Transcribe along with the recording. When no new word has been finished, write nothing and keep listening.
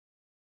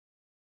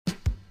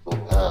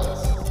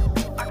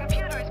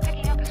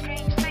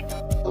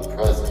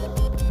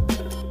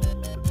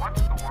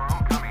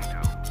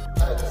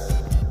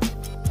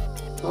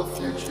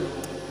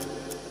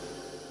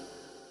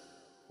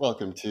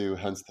Welcome to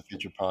Hence the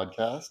Future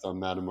podcast. I'm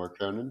Matamor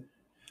Cronin,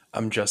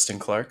 I'm Justin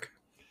Clark.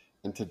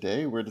 and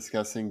today we're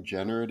discussing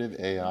generative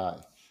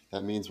AI.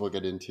 That means we'll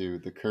get into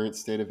the current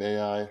state of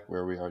AI,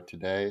 where we are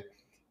today,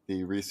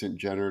 the recent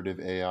generative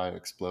AI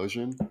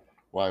explosion,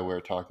 why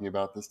we're talking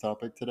about this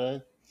topic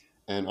today,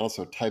 and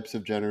also types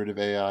of generative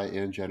AI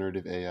and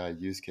generative AI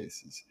use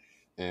cases.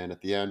 And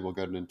at the end, we'll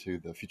get into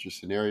the future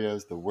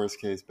scenarios, the worst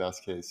case,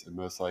 best case, and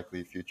most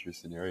likely future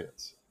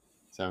scenarios.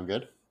 Sound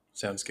good?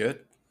 Sounds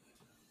good.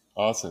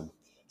 Awesome.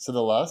 So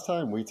the last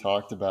time we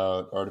talked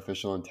about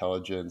artificial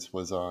intelligence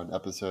was on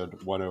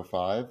episode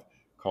 105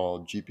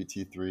 called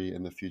GPT-3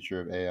 and the Future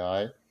of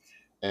AI.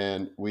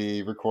 And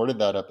we recorded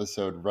that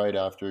episode right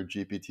after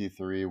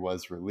GPT-3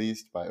 was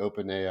released by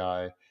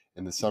OpenAI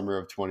in the summer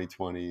of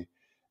 2020.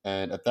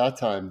 And at that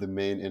time, the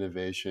main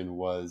innovation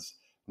was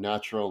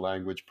natural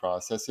language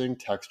processing,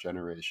 text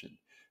generation.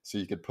 So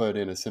you could put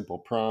in a simple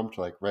prompt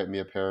like, write me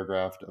a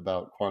paragraph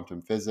about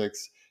quantum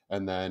physics,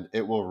 and then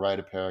it will write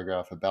a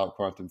paragraph about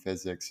quantum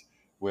physics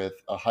with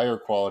a higher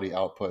quality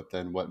output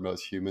than what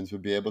most humans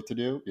would be able to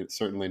do. It's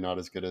certainly not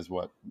as good as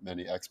what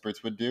many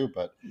experts would do,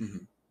 but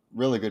hmm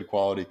really good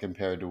quality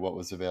compared to what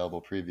was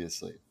available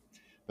previously.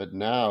 But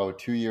now,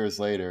 2 years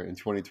later, in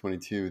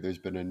 2022, there's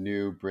been a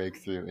new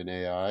breakthrough in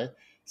AI,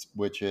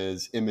 which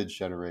is image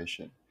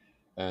generation.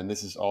 And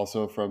this is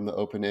also from the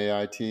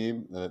OpenAI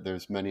team.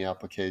 There's many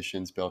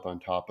applications built on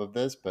top of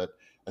this, but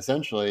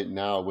essentially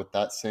now with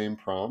that same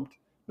prompt,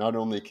 not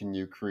only can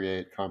you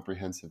create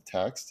comprehensive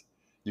text,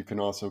 you can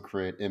also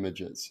create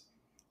images.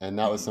 And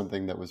that was hmm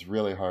something that was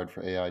really hard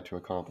for AI to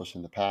accomplish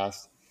in the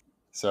past.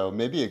 So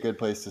maybe a good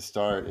place to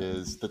start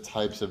is the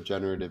types of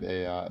generative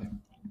AI.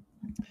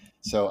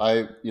 So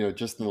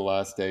just in the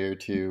last day or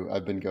two,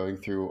 I've been going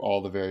through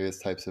all the various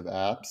types of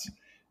apps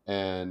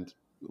and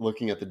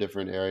looking at the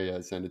different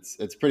areas, and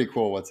it's pretty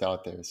cool what's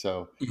out there.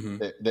 So hmm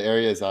the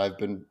areas I've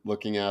been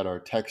looking at are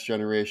text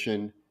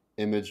generation,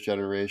 image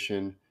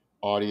generation,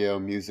 audio,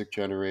 music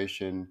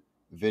generation,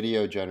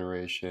 video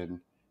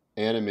generation,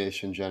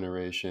 animation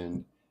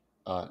generation,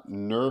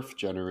 nerf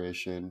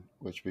generation,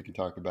 which we can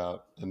talk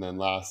about, and then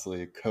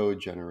lastly, code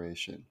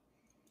generation.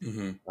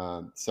 hmm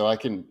So I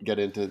can get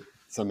into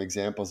some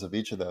examples of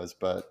each of those,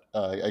 but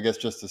I guess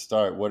just to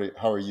start,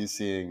 how are you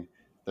seeing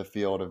the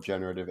field of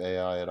generative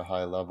AI at a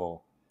high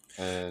level,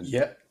 and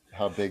Yeah,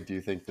 how big do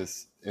you think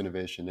this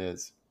innovation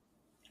is?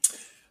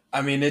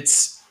 I mean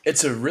it's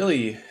a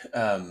really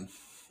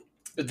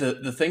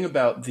the thing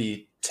about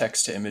the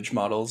text to image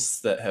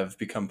models that have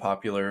become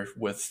popular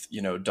with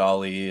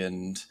Dolly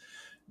and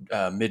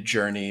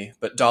Midjourney,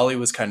 but Dolly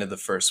was kind of the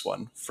first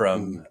one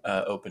from Mhm.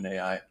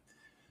 OpenAI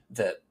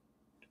that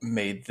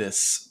made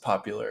this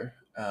popular.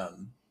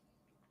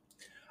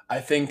 I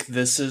think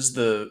this is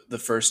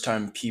the first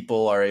time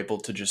people are able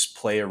to just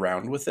play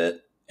around with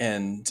it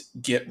and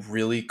get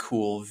really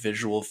cool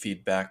visual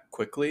feedback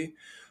quickly.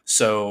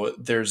 So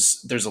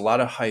there's a lot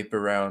of hype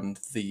around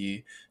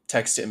the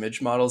text to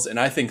image models, and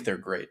I think they're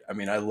great. I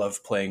mean, I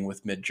love playing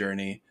with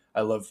Midjourney.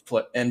 I love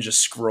and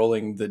just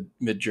scrolling the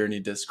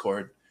Midjourney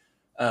Discord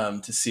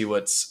to see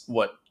what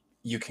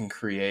you can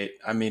create.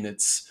 I mean,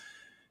 it's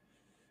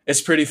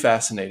pretty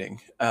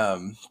fascinating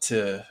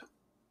to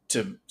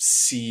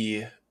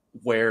see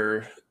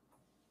where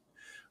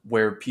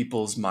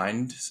people's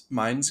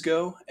minds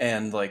go,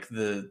 and like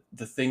the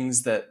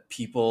things that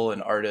people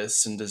and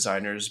artists and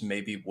designers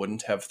maybe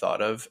wouldn't have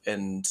thought of,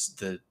 and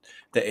the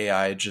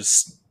AI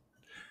just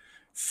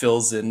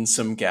fills in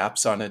some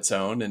gaps on its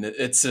own, and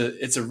it's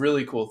a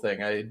really cool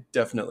thing. I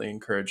definitely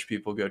encourage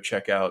people go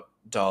check out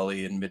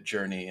Dolly and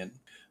Midjourney. And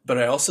but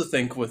I also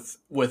think with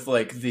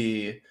like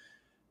these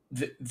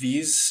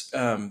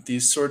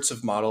sorts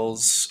of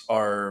models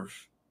are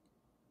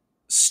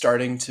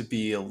starting to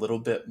be a little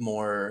bit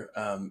more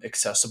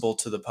accessible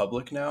to the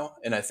public now,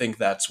 and I think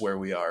that's where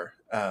we are.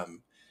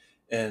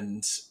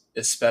 And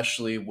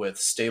especially with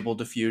Stable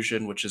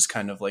Diffusion, which is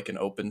kind of like an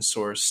open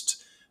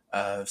sourced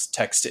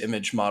text to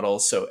image model,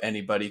 so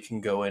anybody can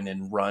go in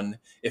and run.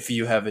 If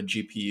you have a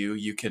GPU,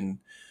 you can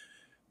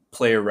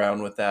play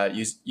around with that.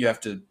 You have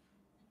to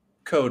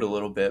code a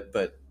little bit,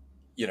 but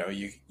you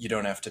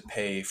don't have to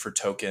pay for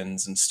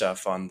tokens and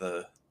stuff on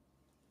the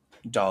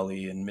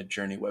Dolly and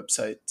Midjourney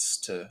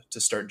websites to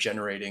start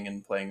generating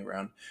and playing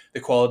around. The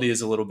quality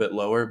is a little bit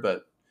lower,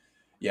 but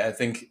yeah, I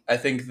think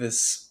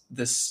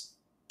this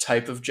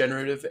type of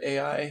generative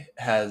AI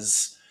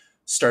has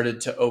started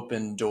to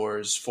open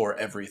doors for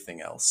everything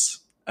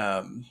else.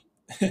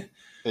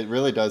 It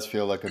really does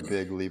feel like a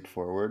big leap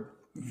forward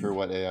for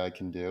what AI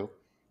can do.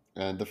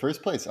 And the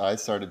first place I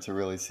started to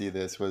really see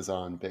this was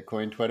on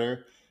Bitcoin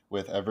Twitter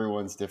with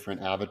everyone's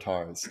different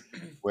avatars,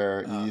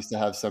 where you uh, used to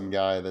have some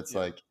guy that's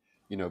yeah. like,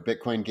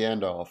 Bitcoin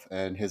Gandalf,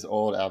 and his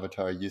old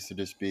avatar used to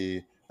just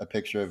be a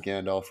picture of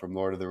Gandalf from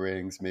Lord of the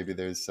Rings. Maybe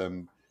there's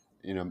some,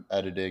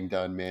 editing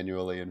done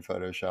manually in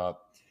Photoshop.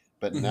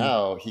 But Mhm.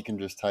 now he can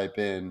just type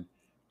in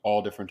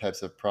all different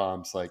types of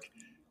prompts like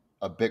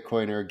a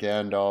Bitcoiner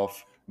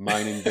Gandalf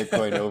mining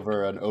Bitcoin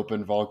over an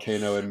open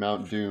volcano in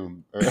Mount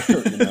Doom, or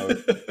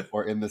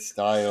or in the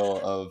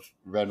style of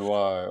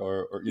Renoir,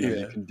 or you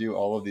Yeah. can do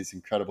all of these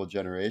incredible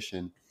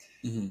generation.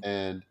 Hmm.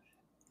 And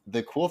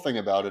the cool thing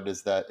about it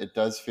is that it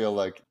does feel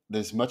like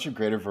there's much a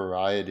greater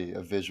variety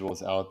of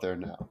visuals out there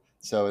now.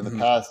 So in the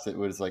Hmm. past, it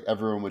was like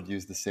everyone would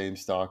use the same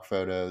stock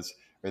photos,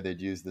 or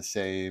they'd use the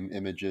same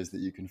images that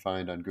you can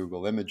find on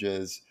Google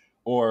Images.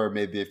 Or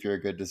maybe if you're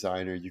a good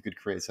designer, you could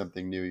create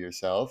something new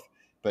yourself.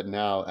 But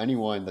now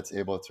anyone that's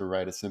able to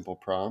write a simple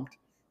prompt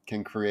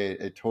can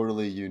create a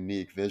totally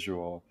unique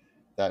visual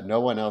that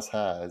no one else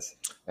has.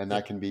 And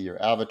that Yep. can be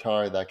your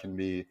avatar, that can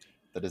be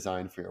the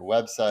design for your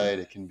website,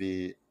 it can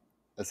be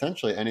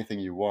essentially anything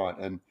you want.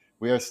 And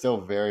we are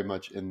still very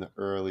much in the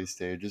early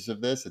stages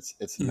of this.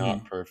 It's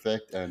not Hmm.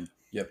 perfect, and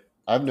Yep.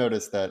 I've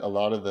noticed that a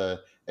lot of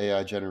the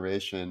AI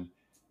generation,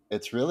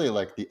 it's really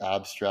like the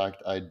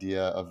abstract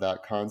idea of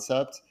that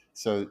concept.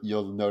 So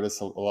you'll notice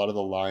a lot of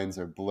the lines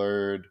are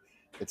blurred.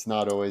 It's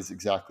not always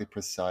exactly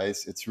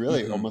precise. It's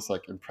really Hmm. almost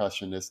like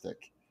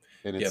impressionistic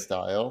in its Yep.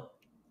 style.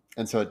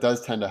 And so it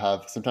does tend to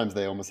have, sometimes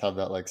they almost have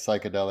that like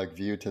psychedelic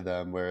view to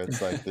them, where it's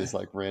like there's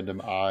like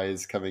random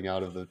eyes coming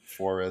out of the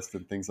forest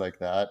and things like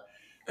that,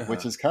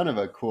 which Uh-huh. is kind of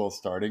a cool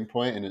starting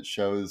point, and it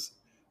shows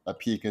a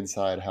peek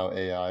inside how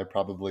AI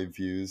probably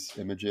views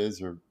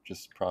images or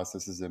just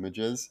processes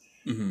images.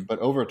 Hmm. But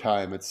over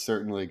time, it's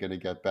certainly going to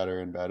get better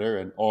and better.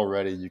 And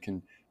already you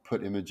can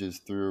put images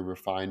through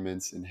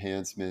refinements,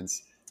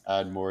 enhancements,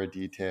 add more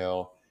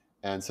detail.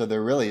 And so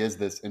there really is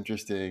this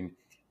interesting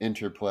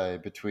interplay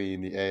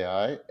between the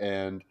AI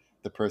and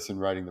the person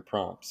writing the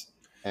prompts.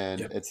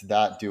 And Yep. it's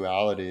that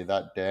duality,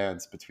 that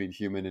dance between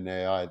human and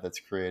AI that's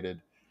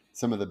created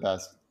some of the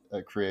best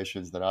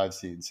creations that I've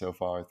seen so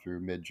far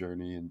through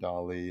Midjourney and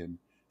Dolly and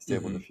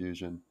Stable Hmm.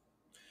 Diffusion.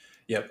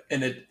 Yep.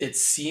 And it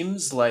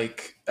seems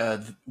like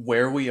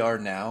where we are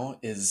now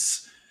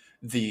is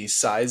the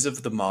size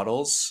of the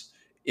models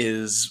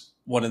is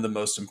one of the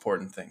most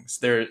important things.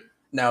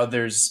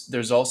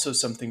 There's also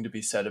something to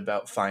be said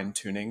about fine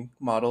tuning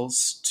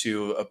models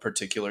to a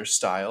particular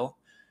style.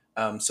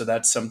 So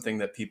that's something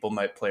that people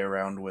might play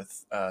around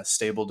with.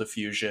 Stable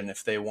diffusion,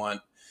 if they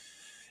want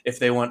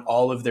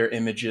all of their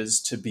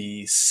images to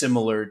be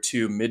similar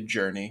to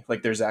Midjourney.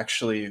 Like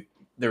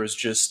there was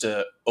just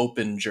a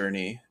Open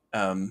Journey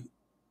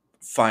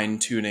fine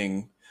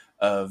tuning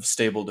of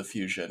Stable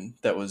Diffusion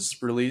that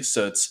was released.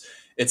 So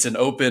it's an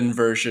open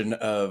version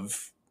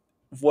of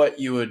what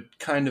you would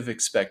kind of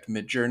expect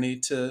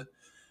Midjourney to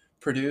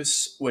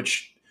produce,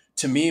 which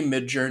to me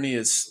Midjourney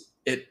is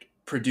it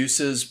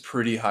produces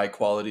pretty high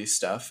quality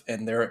stuff,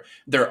 and there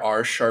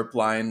are sharp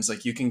lines.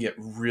 Like you can get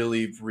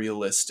really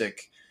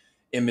realistic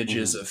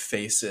images Hmm. of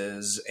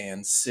faces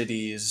and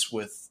cities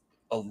with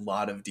a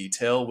lot of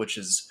detail, which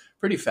is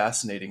pretty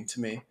fascinating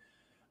to me.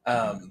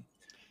 Um,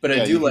 but I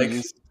Yeah, do like,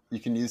 you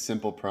can use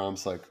simple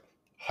prompts like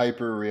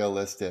hyper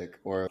realistic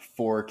or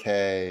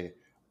 4K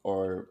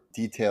or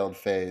detailed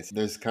face.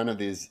 There's kind of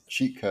these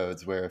cheat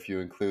codes where if you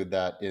include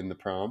that in the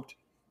prompt,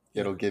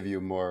 yeah, it'll give you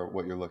more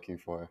what you're looking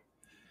for.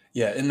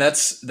 yeah, and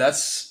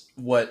that's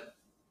what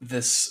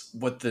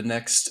the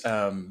next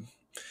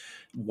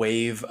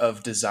wave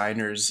of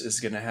designers is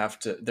going to have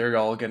to. They're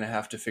all going to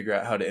have to figure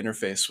out how to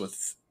interface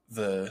with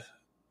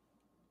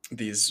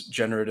these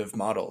generative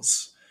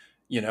models.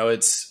 You know,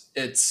 it's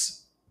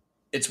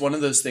one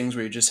of those things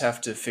where you just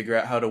have to figure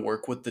out how to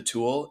work with the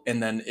tool,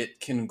 and then it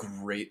can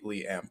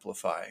greatly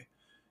amplify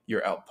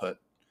your output.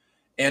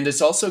 And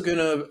it's also going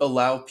to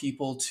allow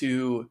people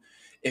to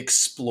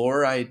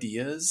explore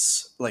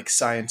ideas, like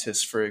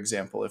scientists, for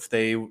example, if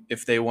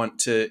they want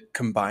to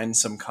combine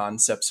some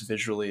concepts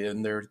visually,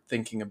 and they're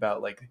thinking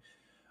about like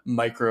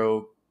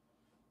micro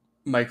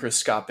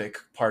microscopic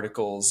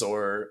particles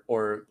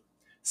or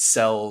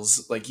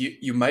cells. Like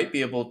you might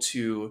be able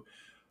to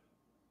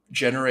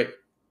generate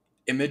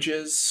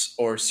images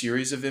or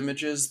series of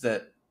images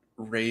that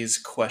raise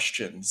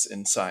questions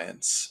in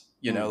science.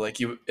 You know, Hmm. like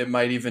you it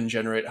might even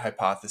generate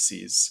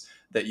hypotheses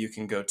that you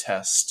can go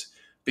test,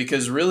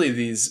 because really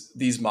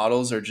these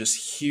models are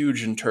just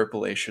huge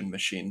interpolation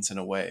machines in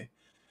a way.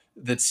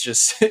 That's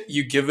just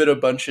you give it a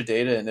bunch of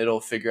data and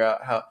it'll figure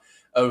out how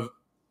of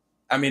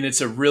I mean,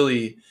 it's a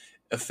really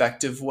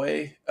effective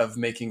way of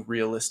making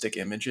realistic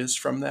images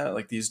from that.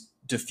 Like these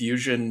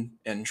diffusion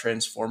and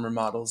transformer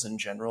models in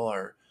general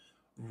are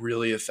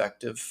really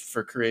effective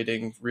for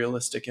creating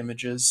realistic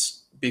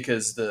images,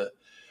 because the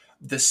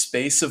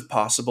space of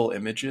possible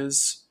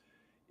images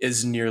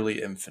is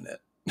nearly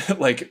infinite.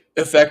 Like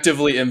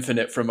effectively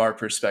infinite from our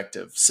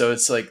perspective. So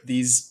it's like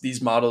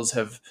these models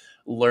have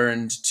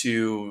learned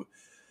to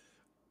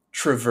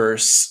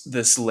traverse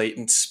this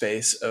latent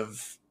space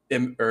of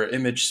or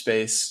image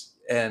space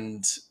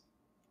and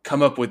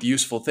come up with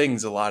useful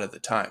things a lot of the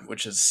time,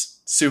 which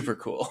is super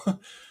cool.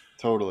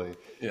 Totally.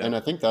 Yeah. And I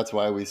think that's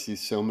why we see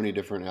so many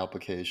different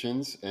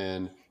applications.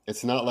 And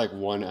it's not like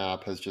one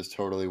app has just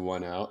totally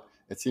won out.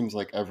 It seems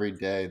like every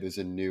day there's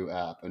a new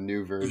app, a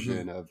new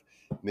Hmm. version of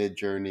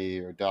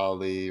Midjourney or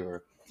Dolly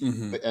or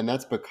Hmm. and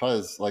that's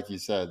because, like you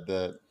said,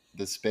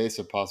 the space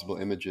of possible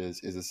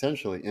images is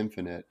essentially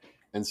infinite.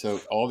 And so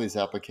all these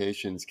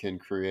applications can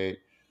create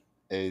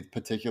a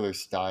particular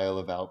style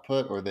of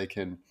output, or they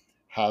can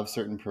have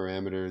certain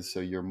parameters so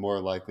you're more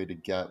likely to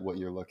get what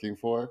you're looking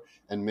for.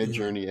 And Hmm.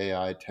 Midjourney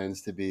AI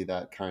tends to be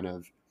that kind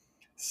of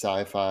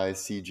sci-fi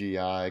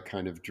CGI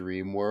kind of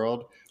dream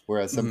world,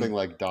 whereas something Hmm.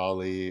 like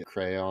Dolly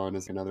Crayon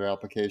is another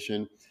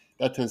application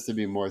that tends to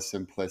be more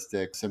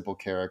simplistic, simple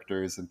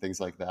characters and things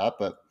like that.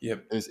 But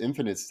Yep. there's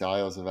infinite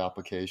styles of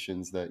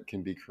applications that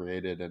can be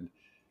created,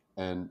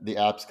 and the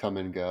apps come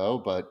and go,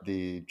 but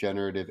the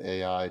generative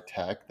AI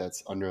tech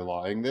that's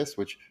underlying this,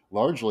 which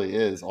largely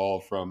is all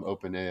from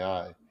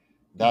OpenAI,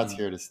 that's Hmm.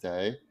 here to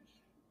stay.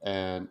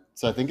 And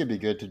so I think it'd be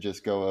good to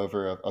just go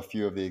over a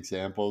few of the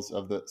examples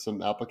of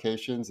some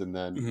applications, and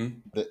then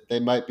Hmm. they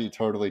might be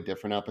totally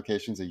different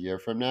applications a year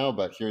from now.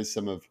 But here's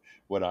some of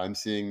what I'm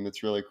seeing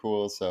that's really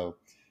cool. So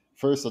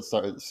first, let's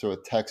start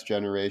with text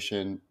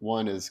generation.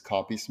 One is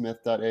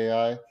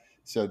CopySmith.ai.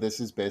 So this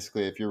is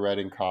basically if you're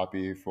writing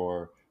copy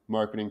for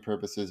marketing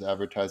purposes,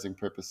 advertising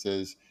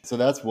purposes. So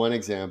that's one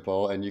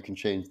example, and you can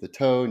change the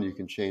tone, you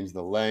can change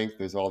the length.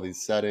 There's all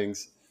these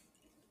settings.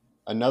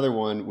 Another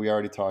one, we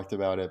already talked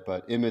about it,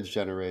 but image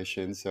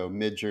generation. So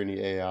Midjourney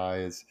AI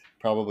is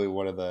probably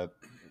one of the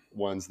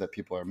ones that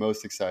people are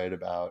most excited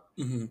about.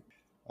 Hmm.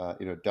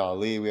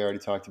 DALL-E, we already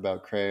talked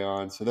about,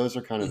 Crayon. So those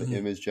are kind of the Hmm.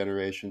 image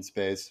generation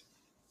space.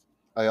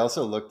 I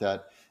also looked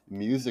at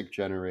music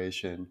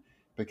generation,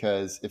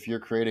 because if you're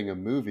creating a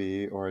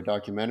movie or a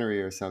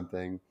documentary or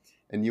something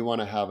and you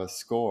want to have a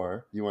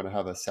score, you want to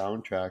have a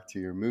soundtrack to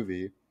your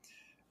movie,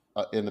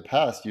 in the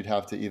past, you'd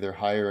have to either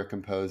hire a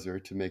composer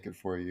to make it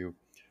for you,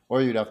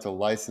 or you'd have to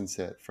license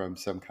it from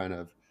some kind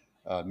of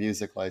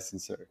music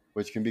licensor,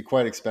 which can be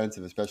quite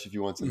expensive, especially if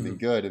you want something Hmm.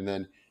 good. And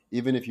then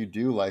even if you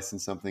do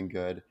license something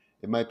good,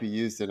 it might be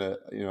used in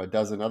a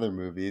dozen other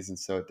movies, and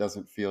so it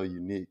doesn't feel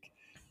unique.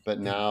 But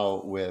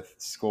now with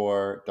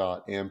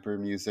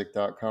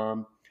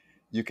score.ampermusic.com,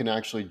 you can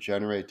actually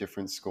generate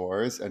different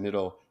scores, and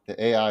the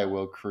AI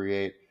will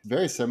create,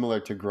 very similar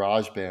to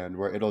GarageBand,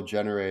 where it'll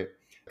generate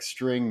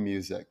string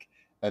music,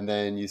 and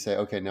then you say,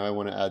 okay, now I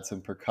want to add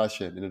some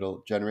percussion, and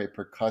it'll generate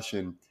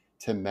percussion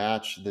to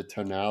match the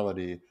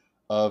tonality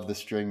of the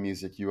string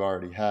music you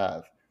already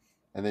have.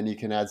 And then you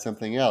can add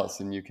something else,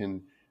 and you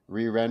can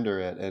re-render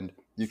it, and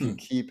you can Hmm.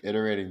 keep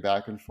iterating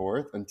back and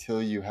forth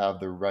until you have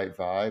the right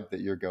vibe that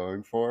you're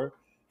going for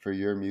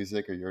your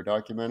music or your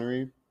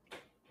documentary.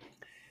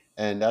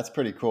 And that's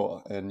pretty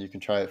cool, and you can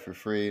try it for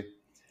free.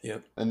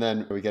 Yep. And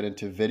then we get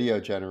into video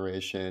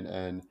generation,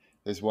 and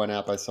there's one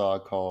app I saw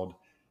called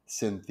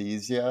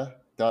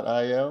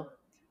Synthesia.io,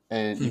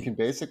 and you Hmm. can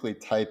basically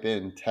type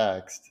in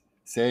text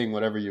saying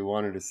whatever you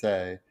wanted to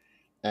say,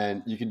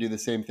 and you can do the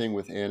same thing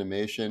with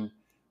animation.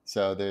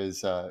 So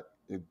there's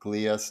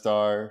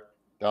Gliastar.com,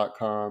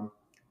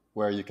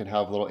 where you can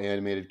have little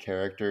animated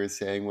characters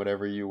saying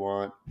whatever you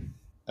want.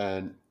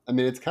 And I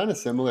mean, it's kind of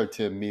similar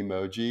to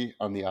Memoji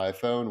on the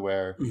iPhone,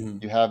 where Hmm.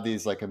 you have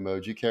these like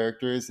emoji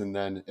characters, and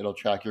then it'll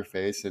track your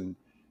face and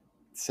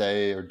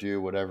say or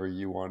do whatever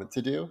you want it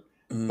to do.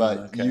 Mm, But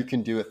you okay.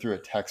 can do it through a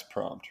text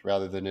prompt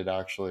rather than it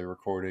actually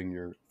recording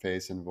your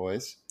face and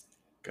voice.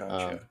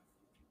 Um, Gotcha.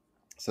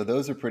 so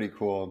those are pretty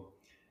cool.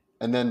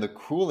 And then the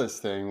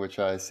coolest thing, which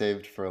I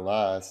saved for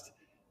last,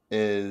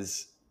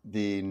 is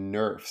the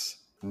NeRFs,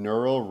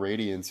 neural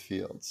radiance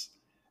fields.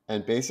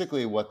 And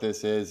basically, what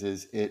this is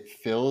it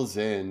fills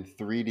in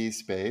 3D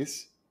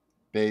space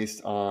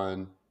based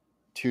on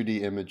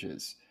 2D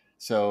images.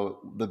 So,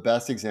 the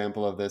best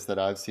example of this that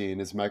I've seen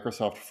is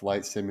Microsoft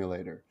Flight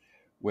Simulator,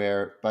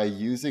 where by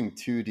using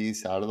 2D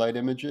satellite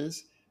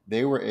images,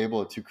 they were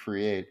able to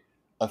create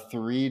a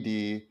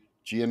 3D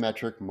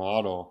geometric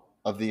model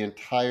of the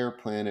entire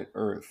planet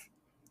Earth,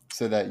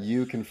 so that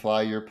you can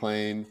fly your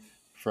plane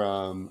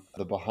from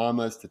the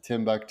Bahamas to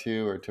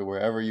Timbuktu or to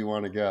wherever you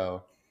want to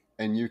go,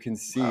 and you can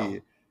see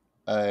Wow.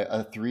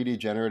 a 3D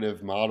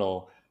generative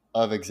model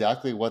of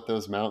exactly what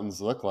those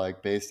mountains look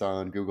like based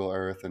on Google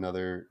Earth and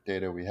other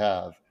data we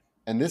have.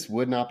 And this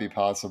would not be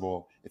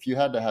possible if you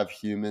had to have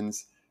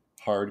humans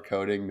hard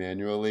coding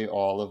manually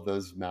all of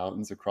those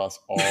mountains across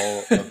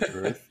all of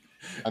Earth.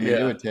 I mean, it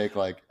Yeah. would take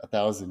like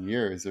 1,000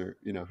 years, or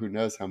who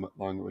knows how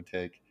long it would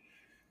take.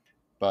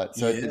 But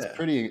so it's Yeah.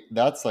 pretty.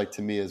 That's like,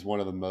 to me, is one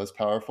of the most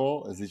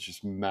powerful. Is it's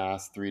just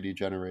mass 3D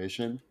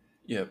generation,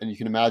 Yep. and you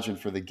can imagine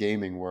for the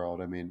gaming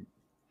world. I mean,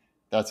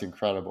 that's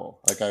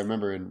incredible. Like I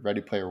remember in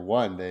Ready Player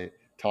One, they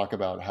talk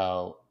about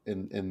how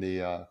in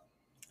the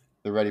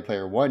Ready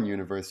Player One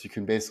universe, you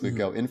can basically Hmm.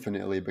 go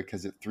infinitely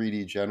because it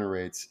 3D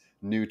generates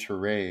new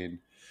terrain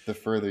the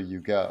further you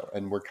go,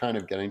 and we're kind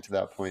of getting to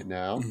that point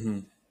now. Hmm.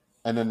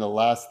 And then the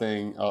last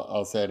thing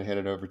I'll say and hand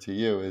it over to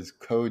you is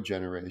code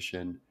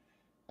generation.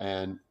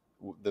 And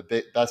the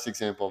best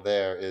example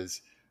there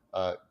is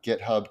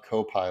GitHub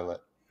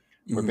Copilot,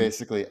 where Hmm.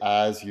 basically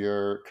as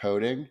you're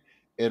coding,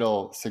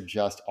 it'll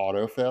suggest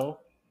autofill.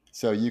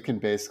 So you can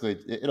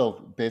it'll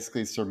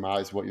basically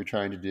surmise what you're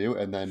trying to do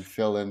and then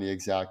fill in the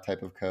exact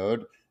type of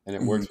code. And it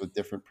Hmm. works with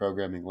different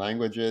programming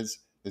languages.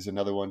 There's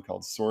another one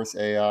called Source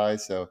AI.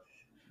 So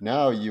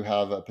now you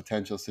have a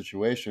potential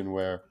situation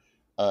where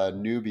a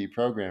newbie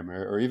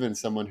programmer, or even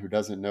someone who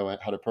doesn't know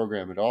how to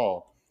program at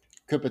all,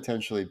 could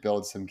potentially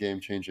build some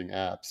game-changing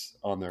apps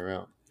on their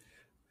own.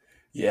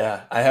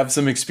 Yeah, I have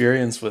some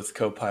experience with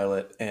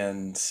Copilot,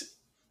 and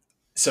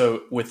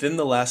so within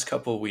the last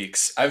couple of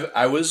weeks,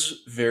 I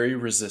was very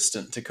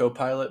resistant to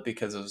Copilot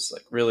because it was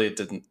like really it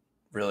didn't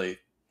really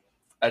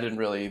I didn't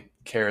really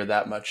care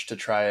that much to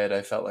try it.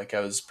 I felt like I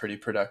was pretty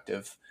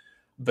productive.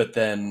 But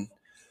then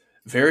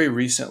very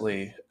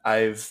recently,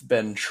 I've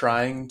been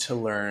trying to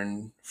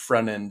learn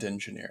front end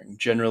engineering.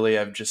 Generally,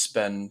 I've just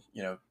been,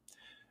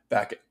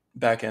 back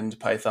back end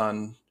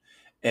Python,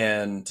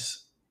 and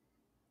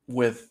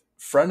with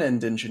front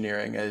end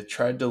engineering, I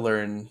tried to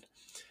learn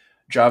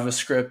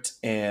JavaScript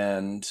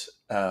and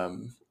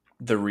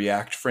the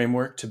React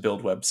framework to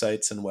build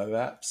websites and web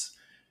apps.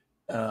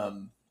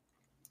 Um,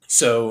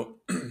 so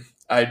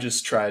I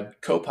just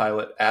tried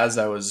Copilot as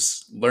I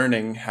was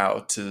learning how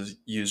to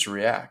use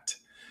React,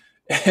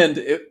 and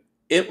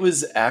it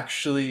was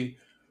actually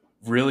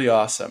really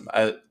awesome.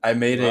 I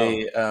made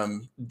Wow. a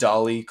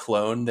Dolly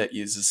clone that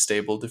uses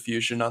Stable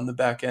Diffusion on the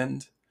back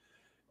end,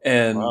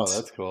 and Wow,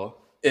 that's cool.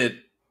 it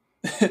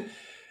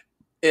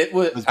it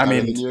was. It was I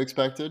better mean, than you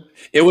expected?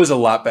 it was a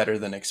lot better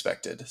than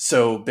expected.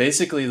 So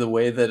basically, the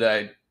way that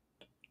I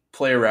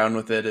play around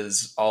with it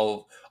is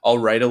I'll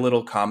write a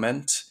little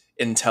comment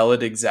and tell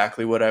it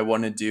exactly what I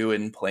want to do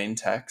in plain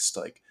text,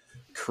 like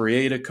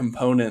create a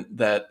component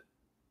that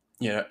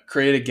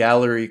create a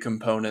gallery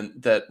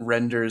component that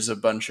renders a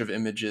bunch of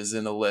images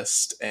in a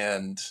list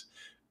and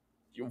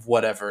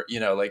whatever,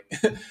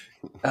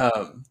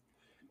 um,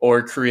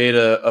 or create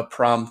a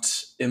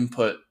prompt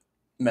input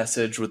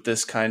message with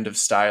this kind of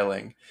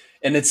styling.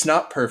 And it's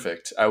not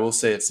perfect. I will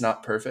say it's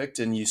not perfect,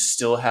 and you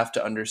still have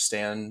to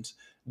understand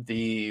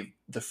the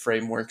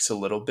frameworks a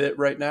little bit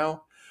right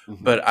now. Hmm.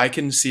 But I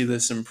can see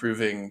this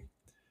improving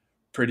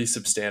pretty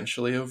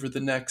substantially over the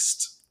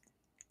next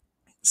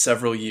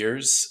several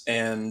years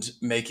and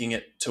making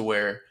it to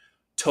where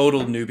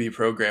total newbie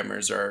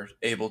programmers are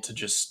able to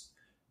just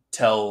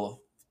tell,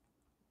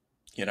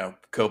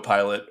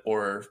 Copilot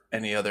or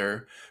any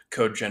other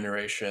code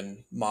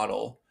generation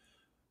model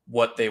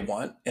what they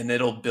want, and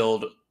it'll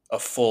build a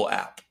full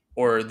app.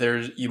 Or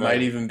you might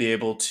Right. even be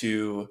able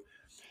to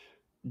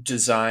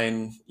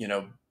design,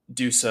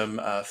 do some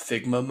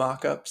Figma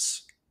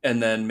mockups,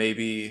 and then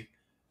maybe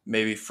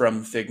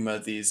from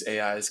Figma these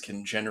AIs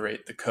can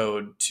generate the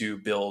code to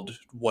build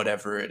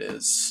whatever it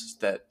is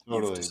that you've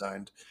Totally.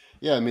 designed.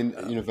 Yeah, I mean,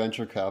 Um,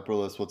 venture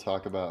capitalists will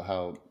talk about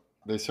how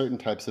there's certain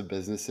types of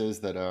businesses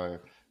that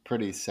are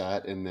pretty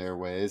set in their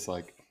ways.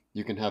 Like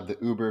you can have the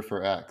Uber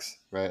for X,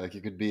 right? Like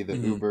you could be the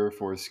mhm. Uber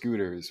for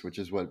scooters, which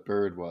is what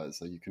Bird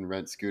was. Like you can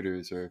rent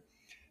scooters, or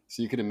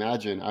so you could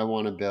imagine I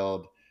want to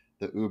build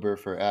the Uber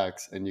for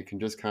X, and you can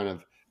just kind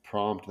of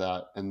prompt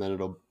that, and then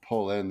it'll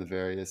pull in the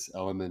various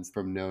elements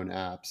from known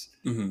apps.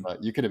 Mhm.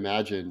 But you could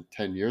imagine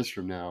 10 years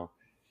from now,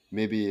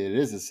 maybe it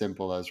is as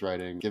simple as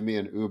writing, give me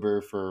an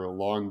Uber for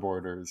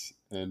longboarders,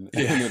 and,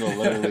 Yeah. and it'll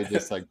literally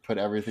just like put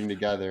everything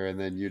together. And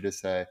then you just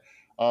say,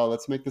 oh,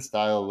 let's make the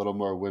style a little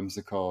more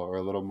whimsical or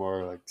a little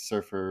more like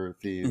surfer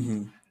themed.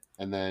 Mhm.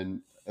 And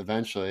then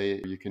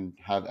eventually you can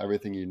have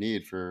everything you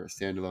need for a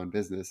standalone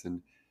business,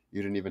 and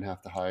you didn't even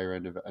have to hire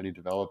any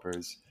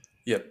developers.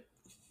 Yep.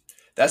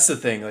 That's the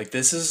thing. Like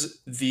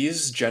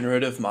these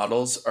generative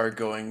models are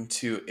going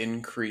to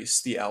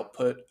increase the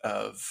output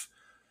of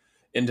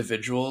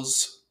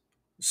individuals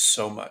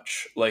so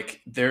much.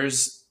 Like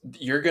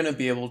you're going to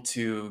be able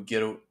to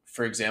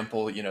for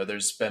example,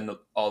 there's been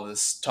all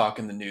this talk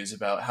in the news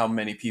about how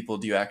many people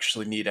do you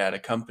actually need at a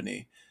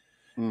company.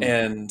 Mm,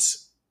 And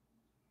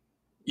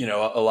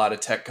a lot of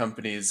tech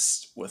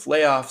companies with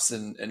layoffs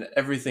and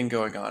everything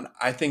going on.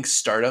 I think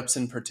startups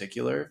in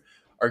particular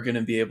are going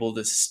to be able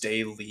to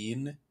stay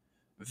lean,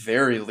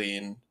 very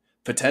lean,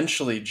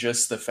 potentially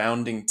just the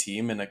founding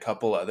team and a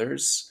couple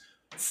others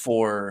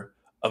for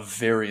a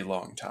very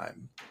long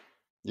time.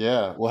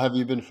 yeah. Well, have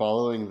you been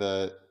following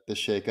the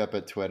shakeup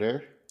at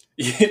Twitter?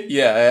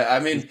 Yeah, I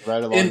mean, It's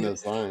right along in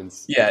those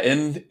lines. yeah,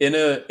 in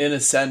a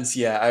sense,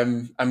 yeah,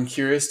 I'm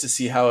curious to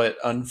see how it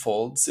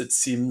unfolds. It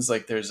seems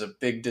like there's a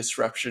big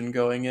disruption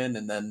going in,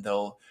 and then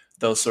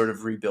they'll sort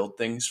of rebuild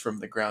things from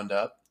the ground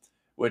up,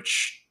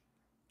 which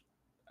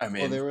I Well,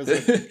 mean, there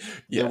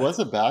yeah. was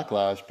a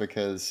backlash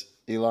because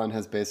Elon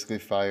has basically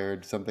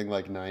fired something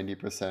like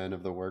 90%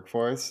 of the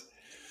workforce,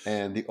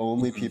 and the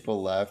only Mhm.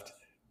 people left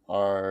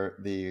are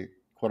the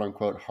quote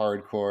unquote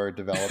hardcore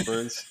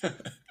developers.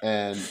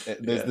 And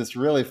there's Yeah, this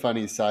really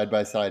funny side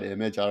by side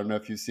image. I don't know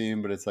if you've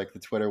seen, but it's like the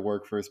Twitter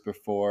workforce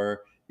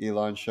before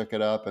Elon shook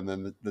it up, and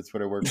then the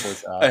Twitter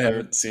workforce I after.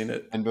 haven't seen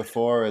it. And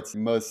before, it's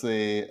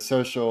mostly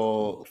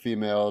social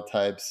female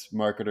types,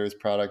 marketers,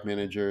 product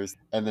managers.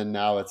 And then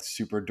now it's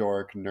super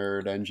dork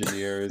nerd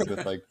engineers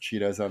with like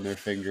Cheetos on their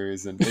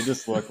fingers. And they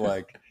just look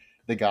like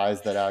the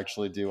guys that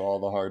actually do all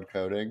the hard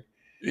coding.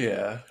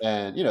 Yeah.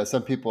 And,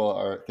 some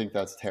people think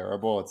that's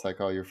terrible. It's like,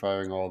 oh, you're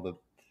firing all the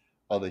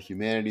all the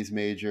humanities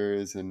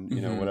majors and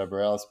Hmm.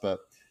 whatever else. But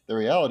the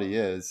reality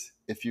is,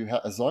 if you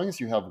as long as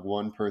you have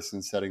one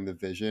person setting the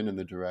vision and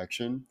the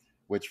direction,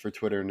 which for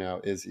Twitter now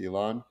is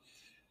Elon,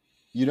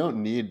 you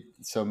don't need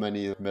so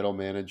many middle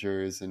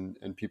managers and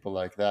people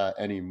like that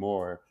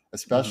anymore,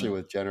 especially Hmm.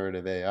 with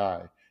generative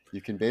AI.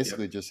 You can Yep.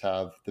 basically just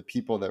have the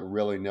people that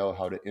really know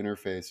how to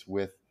interface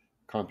with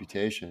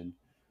computation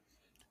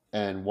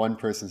and one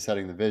person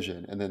setting the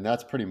vision. And then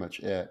that's pretty much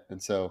it.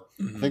 And so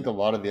I Hmm. think a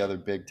lot of the other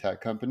big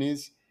tech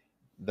companies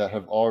that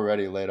have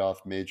already laid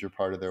off major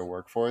part of their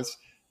workforce,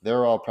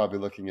 they're all probably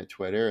looking at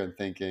Twitter and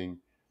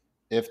thinking,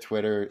 if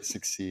Twitter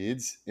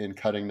succeeds in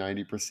cutting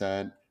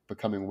 90%,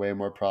 becoming way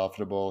more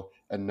profitable,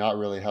 and not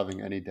really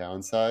having any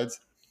downsides,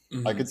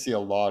 I Hmm. could see a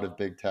lot of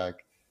big tech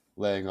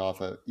laying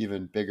off a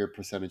even bigger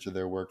percentage of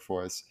their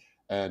workforce.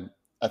 And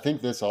I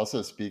think this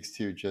also speaks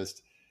to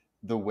just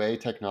the way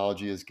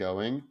technology is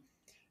going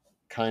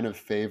kind of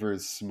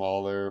favors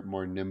smaller,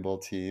 more nimble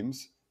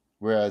teams.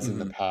 Whereas in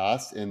the Hmm.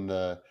 past, in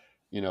the,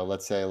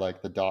 let's say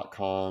like the dot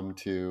com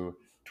to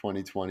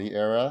 2020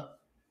 era,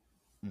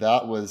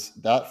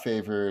 that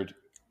favored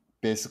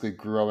basically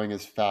growing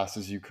as fast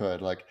as you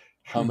could. Like,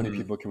 how many Hmm.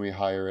 people can we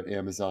hire at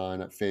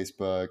Amazon, at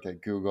Facebook,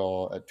 at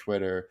Google, at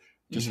Twitter?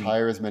 Just Hmm.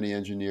 hire as many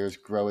engineers,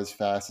 grow as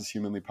fast as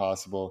humanly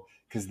possible,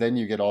 because then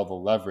you get all the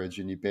leverage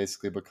and you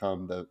basically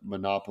become the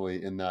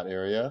monopoly in that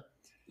area.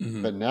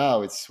 Hmm. But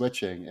now it's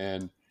switching,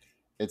 and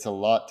it's a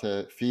lot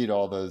to feed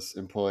all those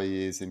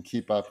employees and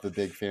keep up the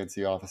big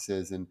fancy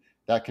offices. And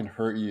that can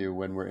hurt you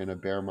when we're in a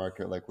bear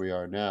market like we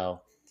are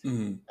now.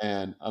 Hmm.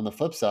 And on the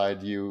flip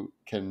side, you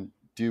can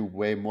do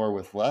way more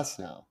with less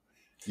now.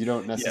 You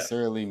don't Yeah.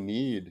 necessarily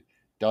need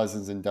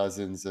dozens and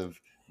dozens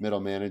of middle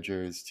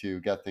managers to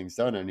get things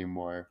done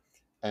anymore.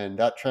 And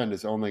that trend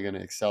is only going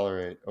to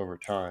accelerate over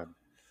time.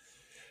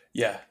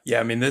 Yeah. Yeah.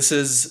 I mean,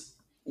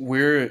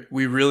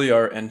 we really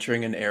are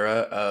entering an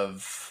era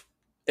of,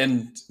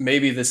 and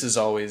maybe this is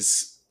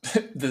always,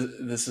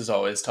 this is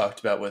always talked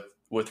about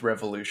with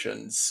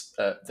revolutions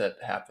that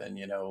happen,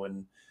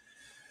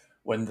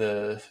 when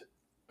the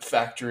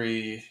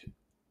factory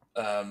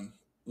um,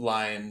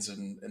 lines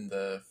and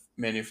the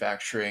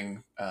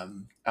manufacturing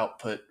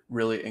output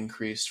really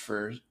increased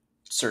for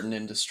certain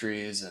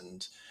industries,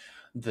 and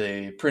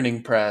the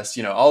printing press,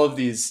 all of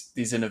these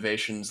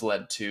innovations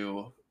led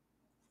to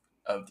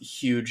a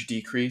huge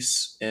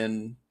decrease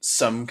in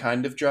some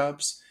kind of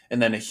jobs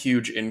and then a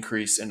huge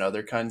increase in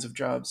other kinds of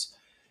jobs.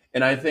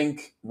 And I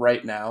think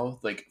right now,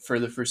 like for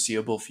the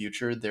foreseeable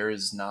future, there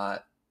is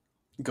not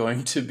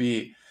going to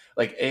be,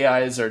 like,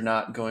 AIs are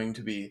not going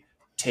to be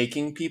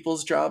taking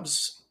people's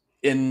jobs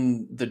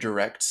in the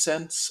direct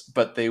sense,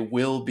 but they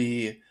will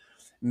be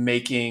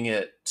making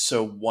it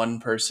so one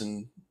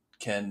person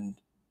can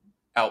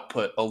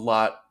output a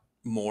lot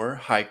more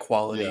high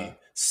Yeah. quality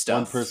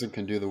One stuff. person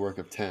can do the work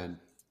of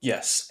 10.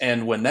 Yes,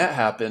 and when that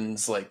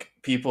happens, like,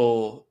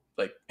 people,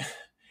 like,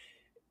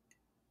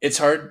 it's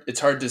hard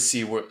to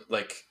see where,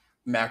 like,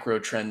 macro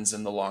trends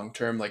in the long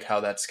term, like how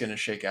that's going to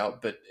shake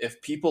out. But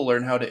if people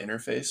learn how to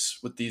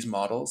interface with these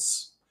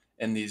models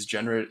and these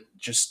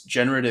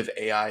generative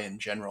AI in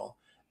general,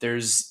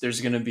 there's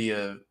going to be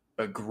a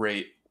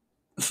great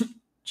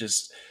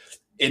just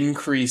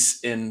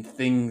increase in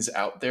things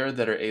out there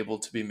that are able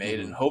to be made,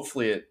 and Hmm.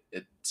 hopefully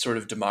it sort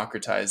of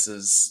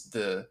democratizes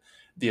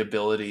the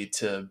ability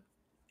to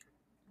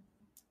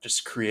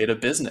just create a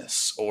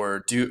business or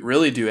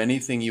do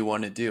anything you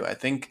want to do. I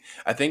think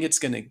it's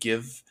going to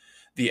give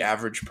the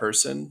average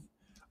person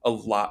a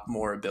lot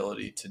more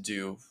ability to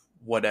do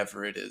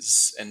whatever it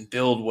is and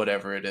build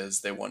whatever it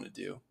is they want to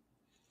do.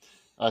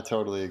 I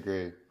totally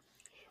agree.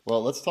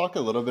 Well, let's talk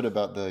a little bit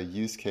about the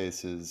use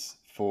cases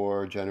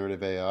for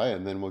generative AI,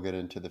 and then we'll get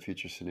into the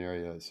future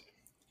scenarios.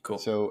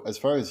 Cool. So, as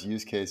far as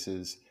use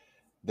cases,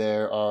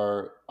 there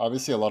are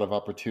obviously a lot of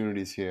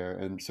opportunities here.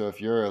 And so,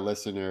 if you're a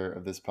listener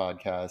of this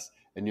podcast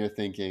and you're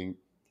thinking,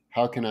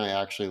 how can I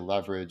actually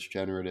leverage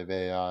generative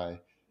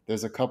AI?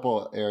 There's a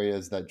couple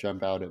areas that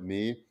jump out at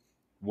me.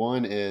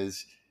 One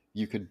is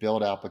you could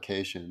build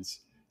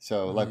applications.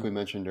 So, like Hmm. we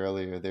mentioned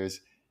earlier,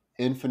 there's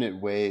infinite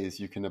ways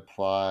you can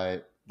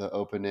apply the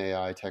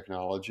OpenAI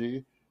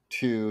technology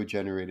to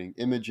generating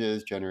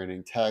images,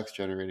 generating text,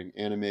 generating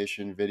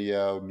animation,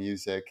 video,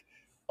 music,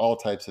 all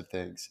types of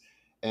things.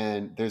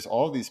 And there's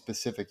all these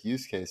specific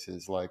use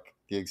cases, like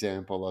the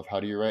example of how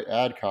do you write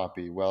ad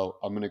copy? Well,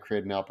 I'm going to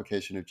create an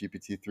application of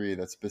GPT-3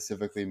 that's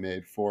specifically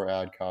made for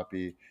ad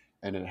copy,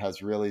 and it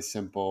has really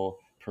simple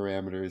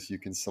parameters you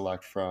can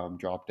select from,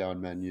 drop down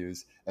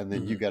menus, and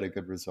then you Hmm. get a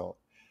good result.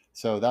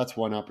 So that's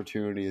one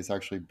opportunity, is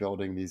actually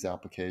building these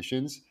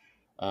applications.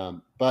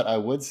 But I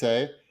would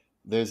say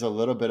there's a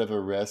little bit of a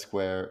risk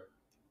where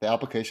the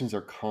applications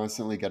are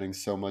constantly getting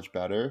so much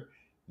better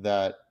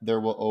that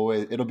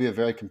it'll be a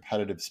very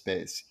competitive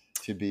space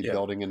to be Yep.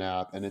 building an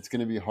app, and it's going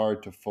to be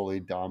hard to fully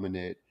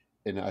dominate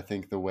in, I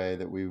think, the way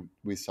that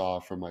we saw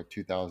from like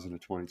 2000 to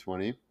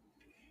 2020.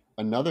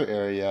 Another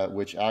area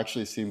which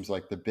actually seems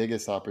like the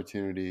biggest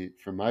opportunity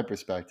from my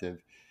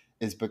perspective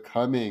is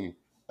becoming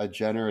a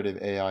generative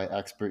AI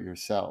expert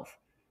yourself.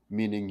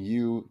 meaning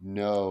you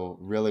know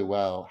really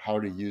well how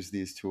to use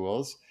these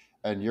tools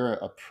and you're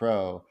a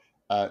pro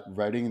at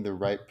writing the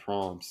right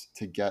prompts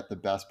to get the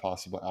best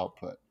possible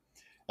output.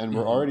 And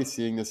we're Hmm. already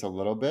seeing this a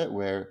little bit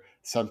where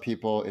some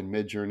people in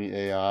Midjourney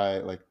AI,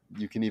 like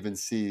you can even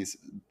see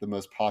the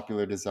most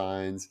popular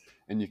designs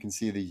and you can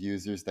see the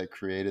users that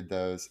created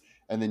those.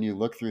 And then you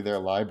look through their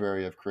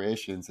library of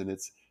creations and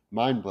it's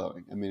mind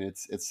blowing. I mean,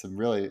 it's some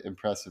really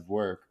impressive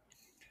work.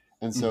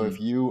 And so Hmm. if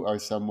you are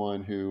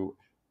someone who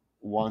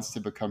wants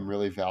to become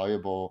really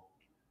valuable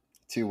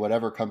to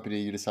whatever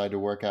company you decide to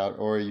work out,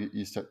 or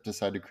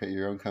decide to create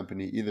your own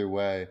company, either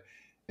way,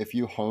 if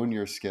you hone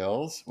your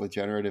skills with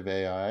generative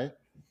AI,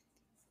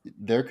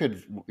 there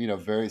could,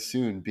 very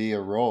soon be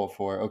a role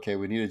for, okay,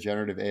 we need a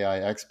generative AI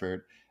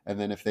expert. And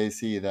then if they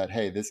see that,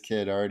 hey, this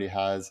kid already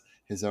has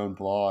his own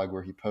blog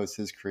where he posts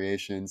his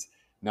creations,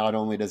 not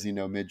only does he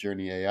know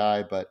Midjourney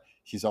AI, but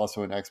he's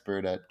also an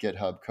expert at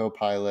GitHub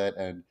Copilot.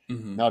 And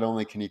Hmm. not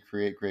only can he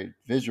create great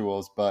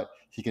visuals, but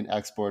he can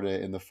export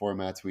it in the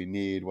formats we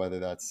need, whether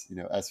that's,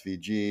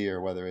 SVG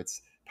or whether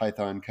it's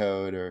Python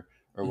code or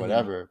Hmm.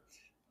 whatever.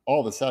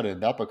 All of a sudden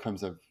that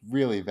becomes a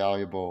really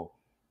valuable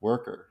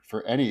worker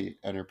for any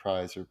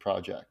enterprise or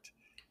project.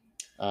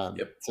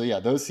 Yep. So yeah,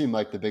 those seem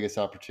like the biggest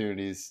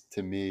opportunities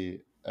to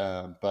me.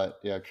 But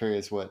yeah,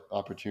 curious what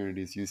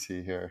opportunities you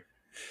see here.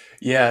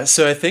 Yeah,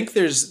 so I think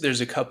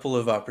there's a couple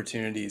of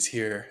opportunities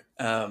here.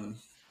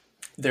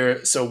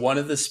 So one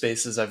of the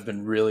spaces I've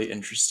been really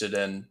interested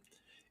in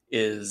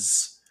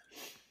is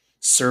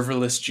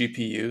serverless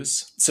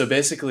GPUs. So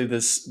basically,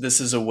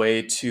 this is a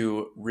way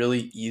to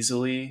really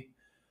easily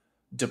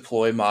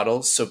deploy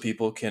models so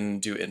people can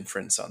do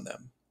inference on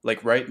them.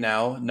 Like right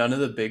now, none of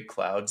the big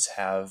clouds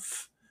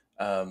have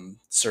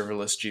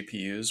serverless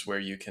GPUs where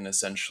you can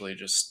essentially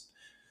just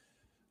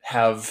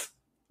have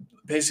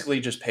basically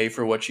just pay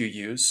for what you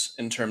use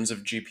in terms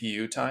of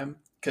GPU time,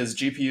 because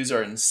GPUs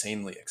are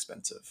insanely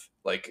expensive.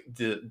 Like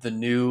the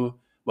new,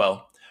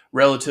 well,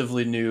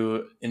 relatively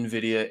new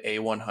NVIDIA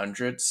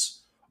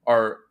A100s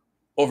are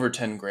over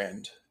 10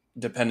 grand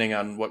depending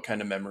on what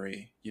kind of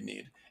memory you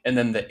need. And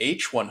then the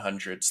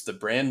H100s, the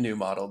brand new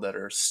model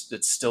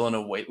that's still in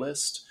a wait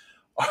list,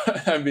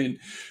 I mean,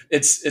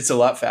 it's a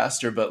lot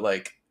faster, but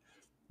like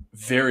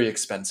very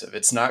expensive.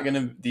 It's not going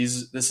to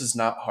these this is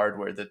not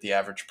hardware that the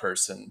average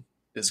person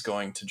is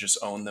going to just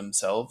own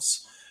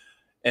themselves.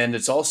 And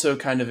it's also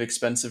kind of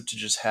expensive to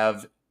just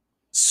have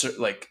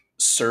like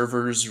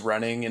servers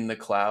running in the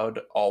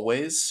cloud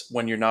always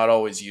when you're not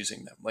always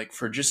using them. Like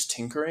for just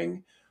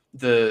tinkering,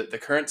 the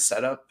current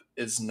setup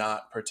is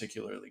not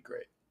particularly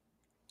great.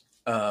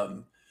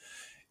 Um,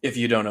 if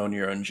you don't own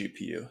your own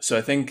GPU. So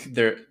I think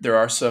there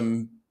are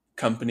some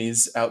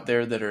companies out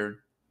there that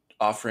are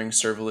offering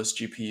serverless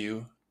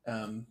GPU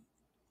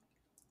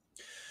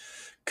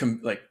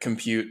like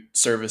compute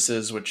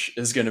services, which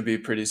is going to be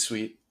pretty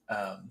sweet.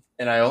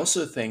 And I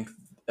also think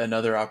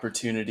another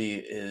opportunity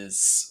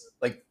is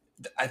like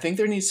I think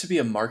there needs to be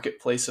a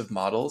marketplace of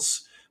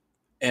models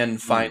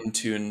and Mm.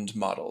 fine-tuned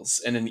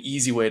models and an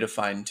easy way to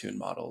fine-tune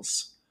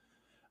models.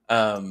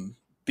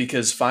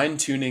 Because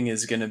fine-tuning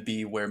is going to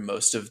be where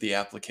most of the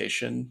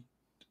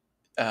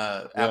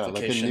Yeah,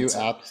 like a new applications.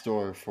 app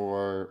store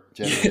for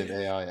generative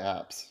AI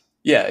apps.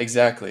 Yeah,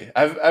 exactly.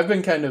 I've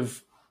been kind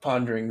of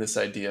pondering this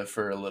idea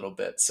for a little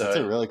bit. That's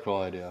a So really cool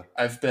idea.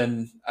 I've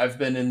been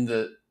in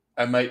the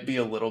I might be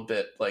a little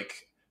bit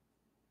like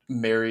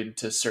married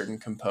to certain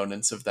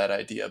components of that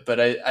idea, but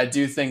I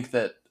do think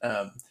that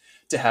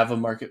to have a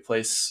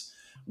marketplace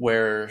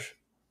where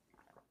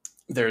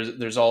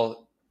there's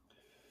all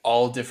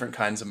different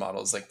kinds of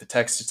models, like the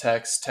text to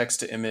text, text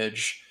to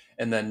image,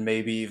 and then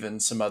maybe even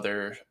some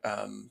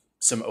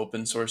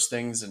open source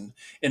things, and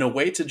in a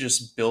way to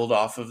just build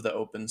off of the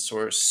open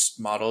source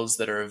models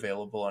that are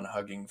available on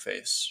Hugging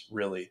Face,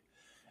 really,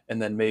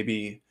 and then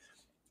maybe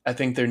I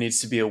think there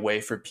needs to be a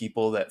way for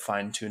people that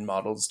fine tune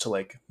models to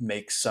like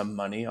make some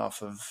money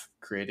off of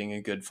creating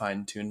a good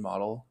fine tuned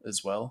model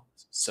as well.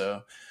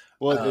 So,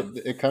 Well,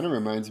 um, it kind of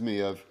reminds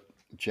me of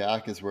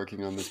Jack is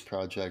working on this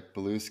project,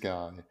 Blue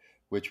Sky,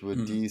 which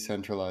would mm,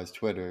 decentralize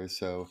Twitter.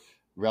 So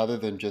rather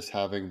than just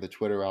having the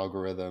Twitter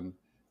algorithm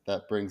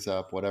that brings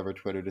up whatever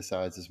Twitter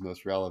decides is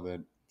most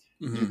relevant,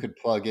 you mhm, could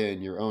plug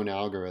in your own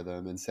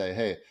algorithm and say,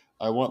 hey,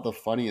 I want the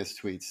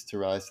funniest tweets to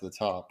rise to the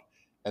top.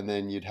 And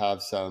then you'd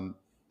have some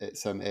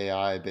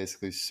AI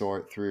basically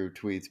sort through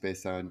tweets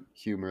based on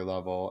humor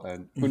level.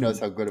 And who knows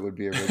mhm. how good it would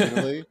be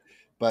originally,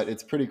 but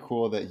it's pretty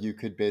cool that you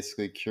could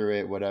basically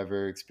curate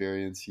whatever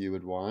experience you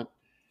would want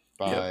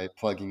Yep. by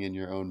plugging in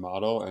your own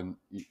model. And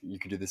you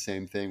could do the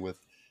same thing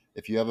with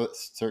if you have a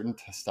certain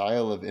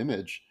style of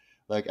image.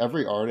 Like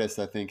every artist,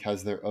 I think,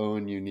 has their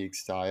own unique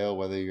style,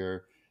 whether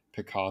you're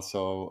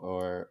Picasso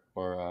or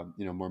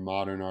more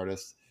modern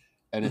artists.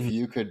 And if Mhm.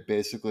 you could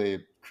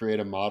basically create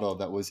a model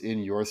that was in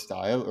your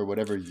style or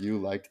whatever you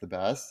liked the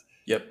best,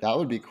 Yep. that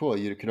would be cool.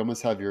 You could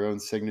almost have your own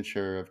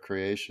signature of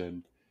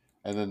creation,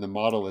 and then the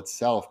model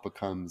itself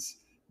becomes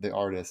the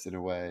artist in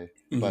a way,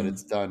 but Mhm.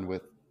 it's done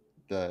with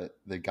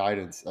the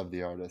guidance of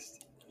the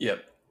artist.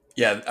 Yep.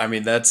 Yeah, I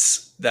mean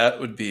that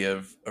would be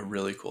a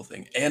really cool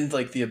thing. And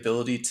like the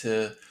ability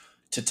to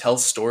tell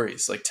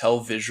stories, like tell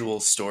visual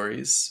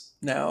stories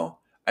now.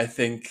 I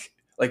think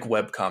like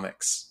web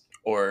comics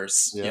or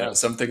Yeah.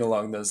 something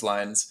along those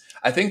lines.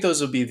 I think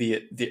those would be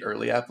the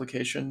early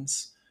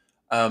applications.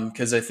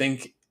 Because I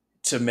think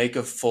to make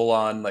a full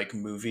on like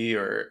movie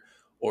or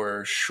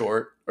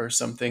short or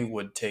something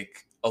would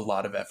take a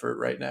lot of effort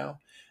right now,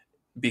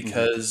 Hmm.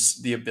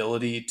 because the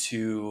ability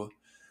to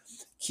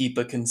keep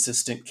a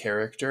consistent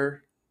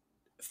character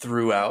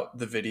throughout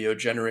the video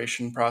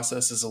generation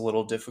process is a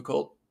little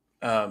difficult.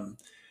 Um,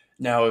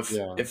 Now,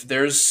 Yeah. if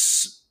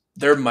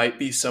there might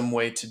be some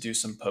way to do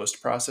some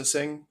post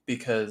processing,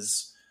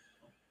 because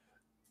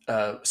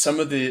some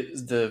of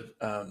these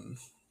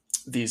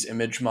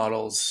image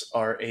models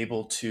are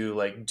able to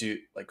like do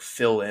like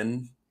fill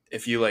in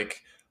if you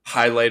like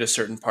highlight a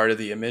certain part of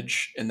the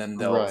image, and then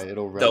Right.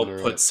 It'll they'll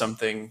render put it.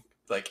 something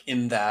like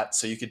in that,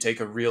 so you could take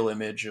a real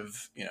image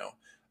of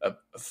a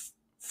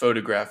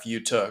photograph you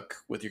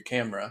took with your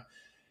camera,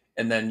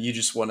 and then you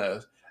just want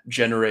to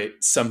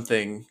generate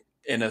something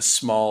in a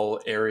small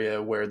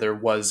area where there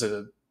was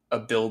a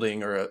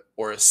building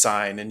or a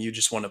sign, and you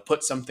just want to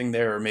put something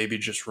there or maybe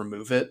just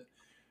remove it.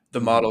 The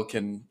Hmm. model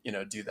can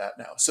do that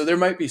now, so there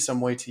might be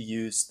some way to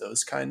use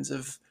those kinds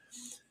of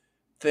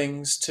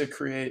things to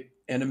create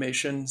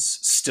animations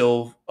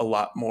still a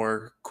lot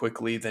more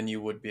quickly than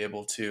you would be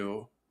able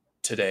to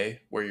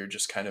today, where you're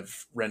just kind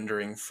of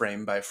rendering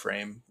frame by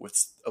frame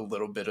with a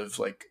little bit of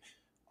like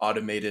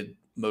automated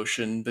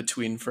motion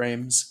between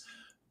frames.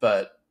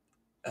 But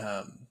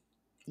um,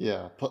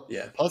 Yeah.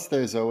 yeah. Plus,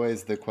 there's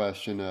always the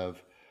question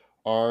of,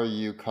 are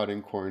you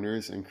cutting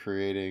corners and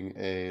creating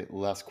a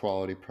less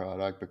quality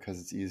product because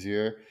it's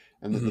easier?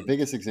 And the Mhm.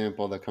 biggest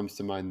example that comes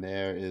to mind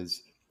there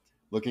is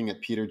looking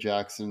at Peter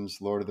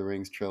Jackson's Lord of the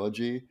Rings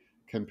trilogy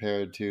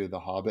compared to the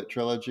Hobbit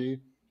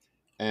trilogy.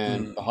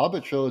 And the Mhm.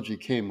 Hobbit trilogy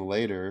came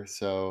later,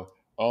 so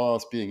all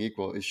else being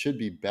equal, it should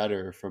be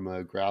better from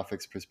a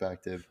graphics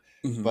perspective.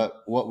 Mhm.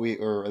 But what we,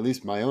 or at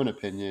least my own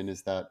opinion,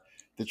 is that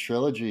the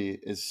trilogy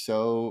is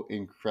so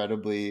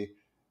incredibly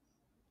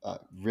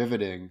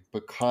riveting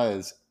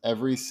because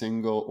every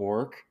single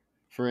orc,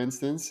 for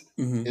instance,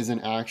 Mhm. is an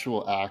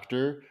actual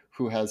actor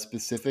who has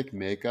specific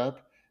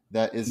makeup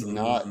that is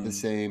not the Mhm.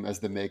 same as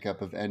the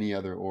makeup of any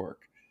other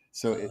orc.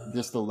 So Uh,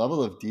 just the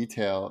level of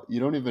detail, you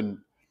don't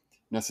even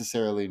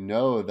necessarily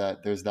know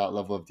that there's that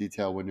level of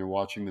detail when you're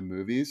watching the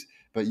movies,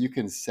 but you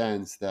can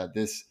sense that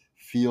this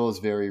feels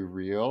very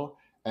real.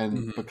 And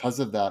mhm. because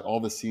of that, all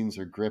the scenes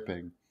are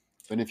gripping.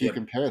 And if you Yep.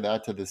 compare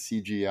that to the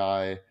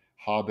CGI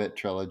Hobbit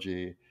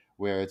trilogy,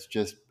 where it's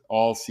just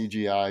all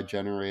CGI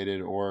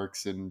generated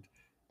orcs and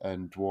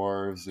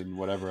dwarves and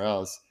whatever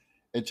else,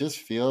 it just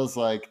feels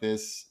like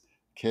this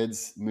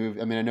kids movie.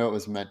 I mean, I know it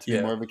was meant to be Yeah.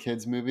 more of a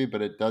kids movie,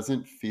 but it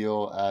doesn't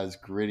feel as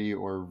gritty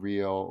or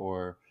real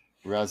or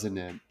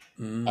resonant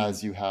Mm.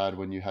 as you had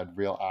when you had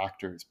real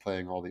actors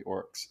playing all the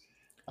orcs.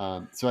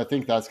 So I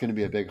think that's going to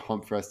be a big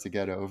hump for us to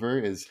get over,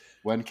 is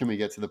when can we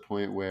get to the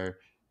point where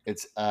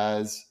it's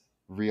as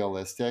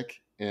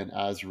realistic and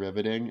as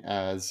riveting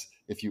as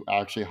if you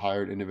actually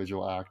hired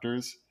individual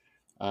actors.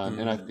 And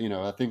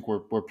Mm. I think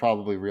we're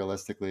probably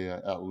realistically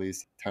at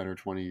least 10 or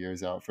 20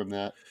 years out from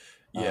that.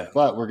 Yeah.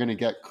 But we're going to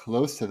get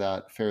close to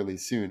that fairly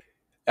soon.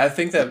 I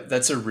think that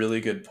that's a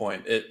really good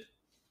point.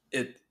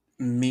 It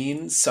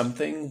means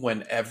something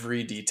when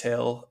every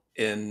detail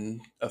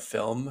in a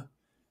film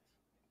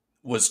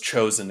was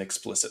chosen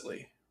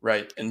explicitly,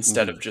 right?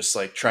 Instead of Mhm. just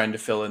like trying to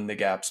fill in the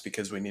gaps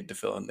because we need to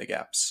fill in the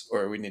gaps,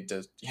 or we need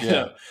to,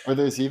 Yeah, or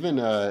there's even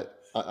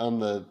on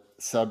the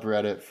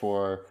subreddit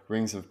for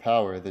Rings of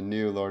Power, the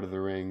new Lord of the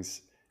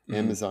Rings Mhm.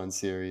 Amazon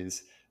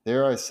series.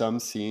 There are some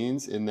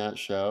scenes in that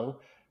show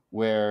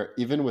where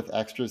even with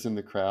extras in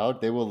the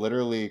crowd, they will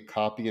literally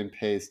copy and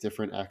paste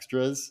different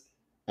extras,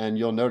 and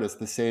you'll notice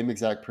the same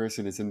exact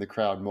person is in the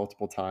crowd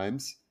multiple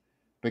times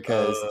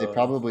because they Uh,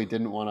 probably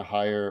didn't want to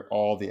hire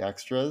all the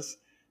extras,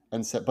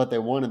 and so, but they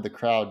wanted the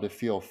crowd to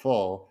feel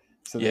full,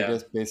 so they yeah.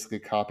 just basically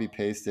copy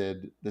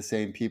pasted the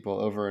same people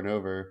over and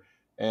over.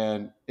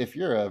 And if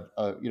you're a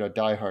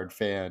diehard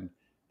fan,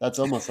 that's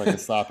almost like a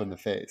slap in the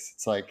face.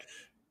 It's like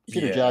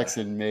Peter Yeah.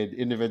 Jackson made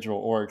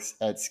individual orcs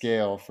at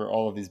scale for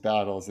all of these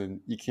battles,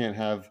 and you can't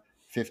have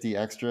 50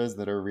 extras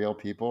that are real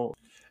people.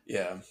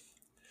 Yeah.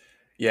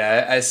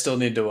 Yeah, I still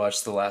need to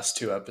watch the last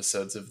two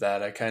episodes of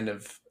that.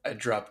 I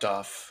dropped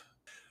off.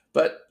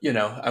 But,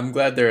 I'm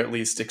glad they're at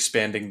least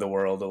expanding the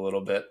world a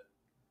little bit.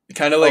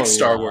 Kind of like Oh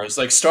Star yeah. Wars.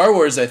 Like Star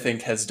Wars I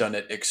think has done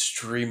it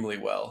extremely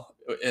well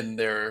in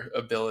their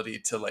ability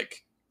to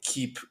like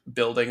keep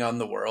building on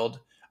the world.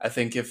 I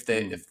think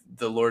Mhm. if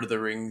the Lord of the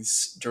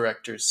Rings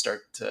directors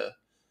start to,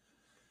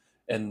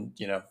 and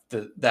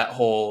that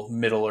whole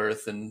Middle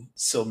Earth and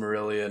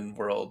Silmarillion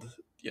world,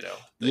 they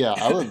Yeah,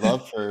 I would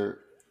love for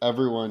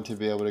everyone to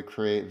be able to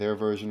create their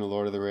version of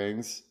Lord of the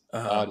Rings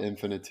uh-huh. ad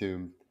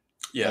infinitum.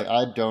 Yeah. Like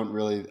I don't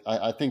really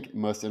I think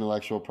most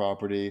intellectual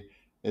property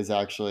is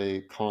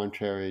actually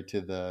contrary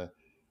to the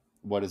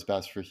what is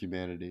best for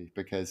humanity.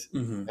 Because,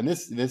 Hmm. and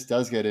this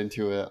does get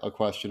into a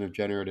question of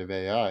generative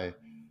AI.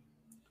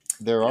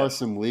 There Yeah. are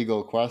some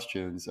legal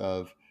questions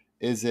of,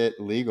 is it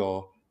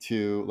legal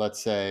to,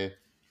 let's say,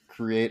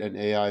 create an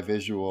AI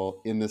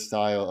visual in the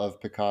style of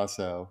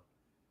Picasso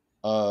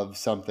of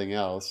something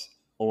else?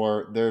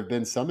 Or there have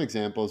been some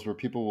examples where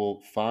people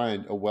will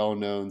find a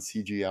well-known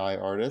CGI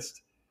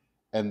artist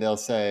and they'll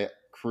say,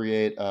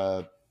 create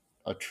a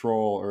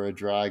troll or a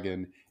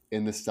dragon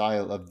in the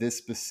style of this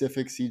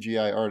specific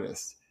CGI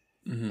artist.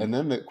 Hmm. And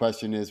then the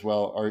question is,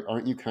 well,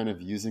 aren't you kind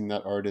of using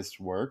that artist's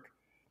work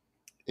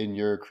in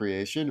your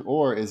creation,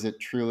 or is it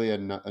truly a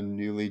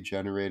newly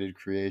generated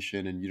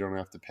creation and you don't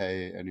have to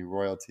pay any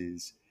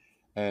royalties?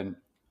 And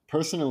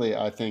personally,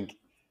 I think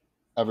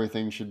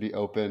everything should be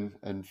open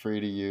and free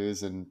to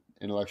use, and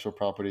intellectual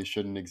property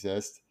shouldn't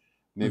exist.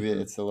 Maybe Hmm.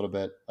 it's a little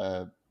bit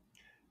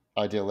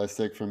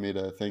idealistic for me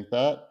to think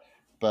that,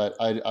 but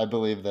I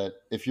believe that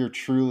if you're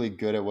truly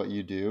good at what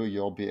you do,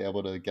 you'll be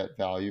able to get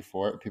value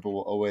for it. People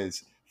will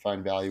always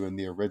find value in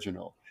the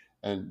original,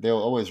 and they'll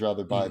always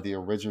rather buy Hmm. the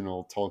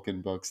original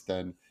Tolkien books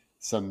than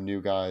some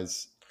new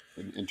guy's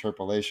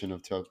interpolation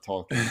of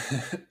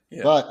Tolkien.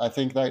 Yeah. But I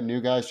think that new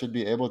guy should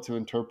be able to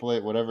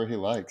interpolate whatever he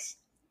likes.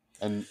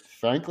 And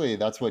frankly,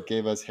 that's what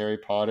gave us Harry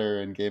Potter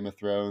and Game of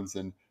Thrones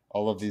and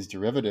all of these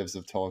derivatives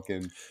of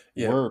Tolkien,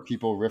 Yeah. were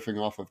people riffing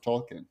off of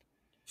Tolkien.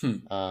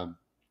 Hmm. Um,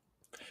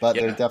 but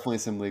there's Yeah. definitely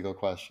some legal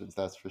questions,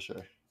 that's for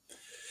sure.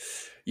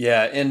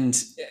 Yeah, and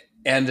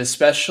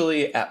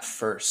especially at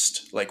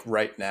first, like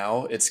right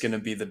now, it's going to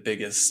be the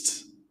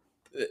biggest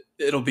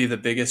it'll be the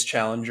biggest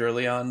challenge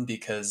early on,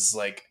 because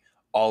like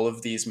all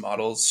of these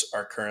models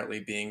are currently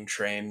being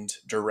trained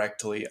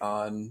directly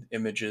on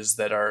images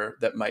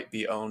that might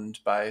be owned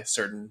by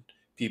certain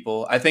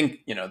people. I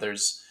think,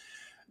 there's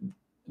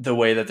the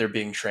way that they're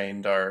being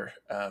trained are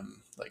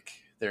like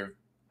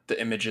the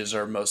images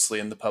are mostly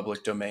in the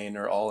public domain,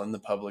 or all in the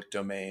public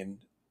domain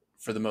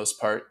for the most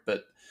part.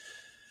 But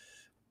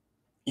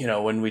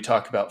when we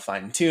talk about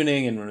fine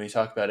tuning and when we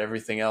talk about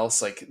everything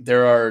else, like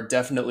there are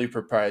definitely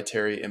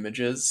proprietary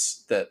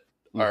images that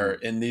are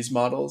Hmm. in these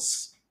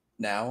models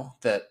now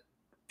that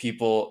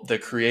the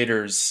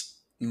creators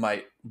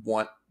might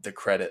want the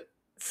credit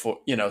for,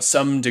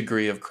 some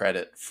degree of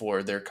credit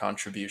for their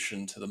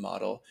contribution to the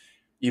model,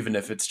 even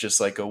if it's just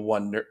like a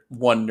one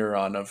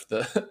neuron of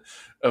the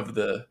of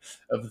the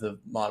of the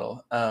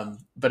model.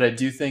 But I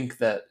do think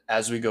that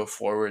as we go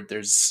forward,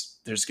 there's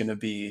going to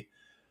be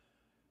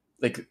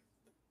like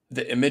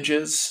the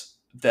images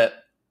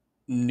that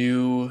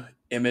new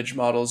image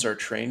models are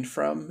trained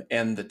from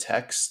and the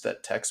text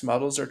that text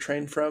models are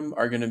trained from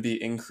are going to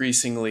be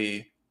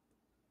increasingly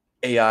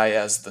AI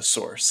as the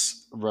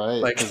source. Right,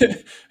 Like,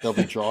 because they'll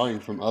be drawing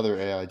from other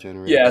AI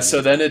generated yeah,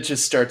 so then images. it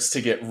just starts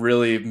to get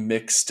really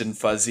mixed and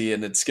fuzzy,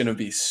 and it's going to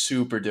be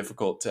super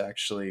difficult to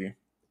actually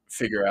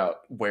figure out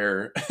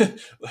where,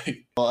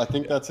 like, Well, I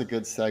think yeah. that's a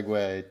good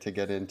segue to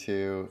get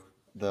into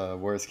the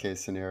worst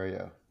case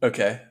scenario.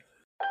 Okay.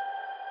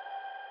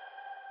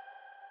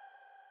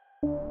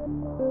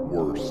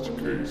 Worst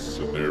case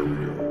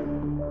scenario.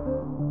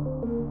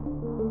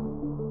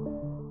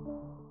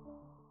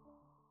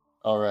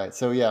 All right,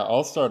 so yeah,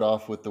 I'll start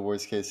off with the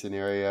worst case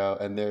scenario,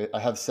 and there I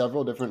have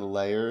several different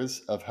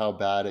layers of how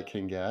bad it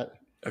can get.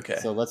 Okay.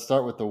 So let's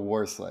start with the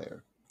worst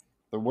layer.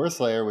 The worst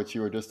layer, which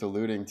you were just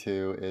alluding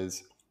to,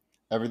 is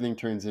everything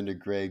turns into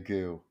gray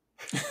goo,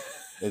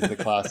 is the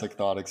classic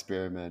thought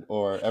experiment,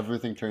 or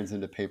everything turns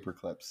into paper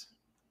clips.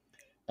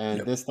 And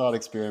Yep. this thought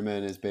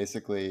experiment is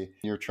basically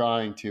you're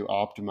trying to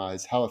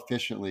optimize how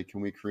efficiently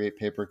can we create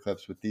paper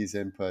clips with these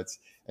inputs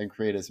and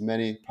create as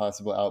many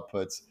possible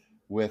outputs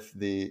with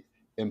the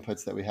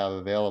inputs that we have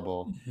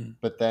available. Mhm.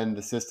 But then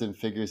the system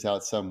figures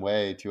out some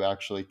way to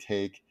actually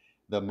take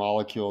the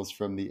molecules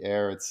from the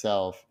air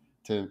itself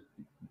to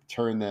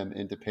turn them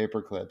into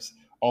paper clips.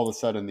 All of a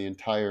sudden, the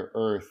entire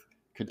Earth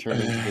could turn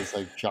into this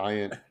like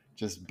giant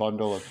just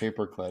bundle of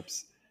paper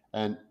clips.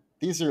 And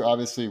these are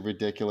obviously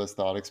ridiculous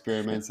thought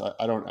experiments.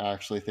 I don't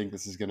actually think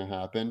this is going to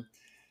happen,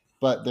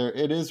 but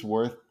it is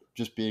worth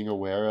just being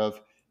aware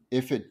of.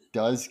 If it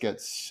does get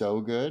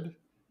so good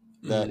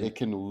that Mhm. it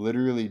can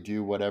literally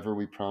do whatever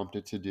we prompt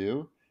it to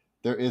do,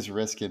 there is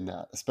risk in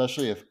that,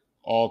 especially if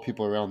all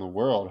people around the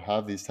world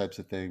have these types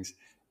of things,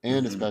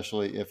 and Mhm.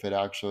 especially if it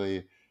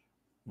actually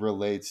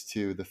relates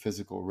to the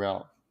physical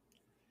realm.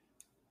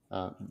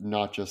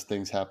 Not just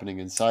things happening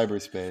in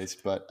cyberspace,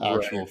 but Right.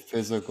 actual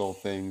physical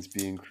things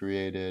being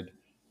created,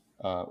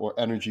 or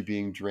energy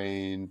being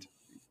drained.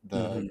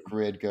 The Mhm.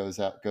 grid goes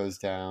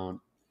down.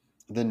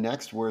 The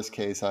next worst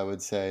case, I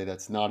would say,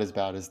 that's not as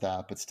bad as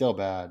that, but still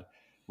bad,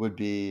 would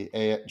be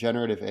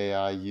generative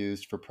AI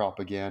used for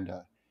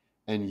propaganda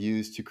and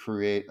used to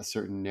create a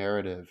certain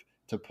narrative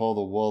to pull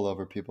the wool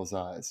over people's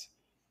eyes.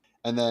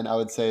 And then I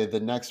would say the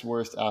next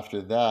worst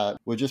after that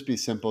would just be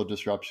simple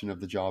disruption of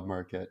the job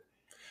market.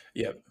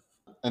 Yep.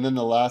 And then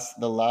the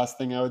last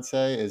thing I would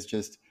say is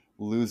just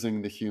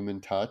losing the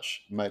human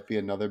touch might be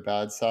another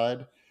bad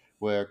side,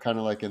 where kind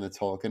of like in the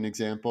Tolkien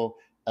example,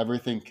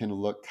 everything can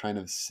look kind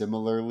of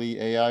similarly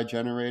AI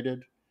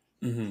generated.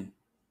 Hmm.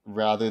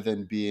 rather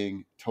than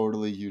being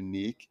totally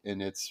unique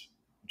in its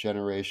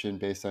generation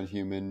based on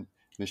human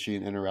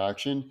machine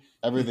interaction.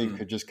 Everything Hmm.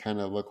 could just kind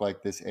of look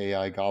like this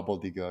AI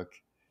gobbledygook.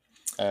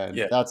 And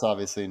Yeah. that's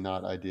obviously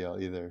not ideal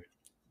either.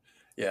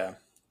 Yeah.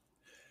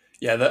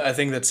 Yeah. I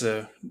think it's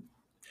a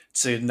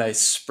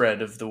nice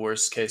spread of the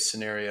worst case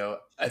scenario.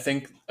 I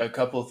think a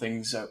couple of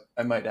things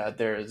I might add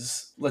there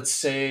is, let's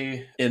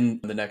say in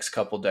the next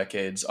couple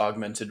decades,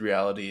 augmented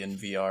reality and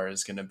VR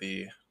is going to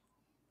be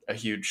a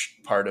huge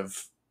part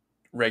of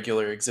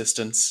regular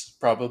existence,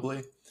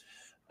 probably.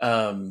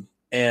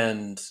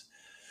 And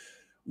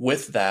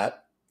with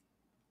that,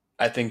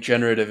 I think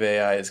generative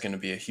AI is going to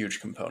be a huge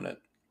component.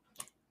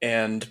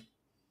 And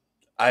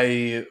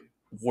I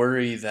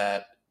worry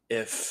that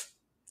if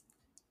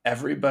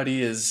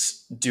everybody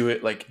is do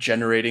it like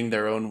generating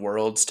their own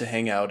worlds to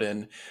hang out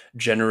in,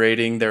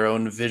 generating their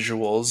own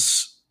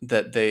visuals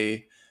that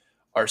they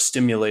are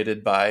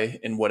stimulated by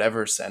in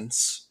whatever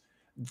sense,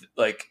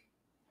 like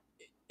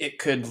it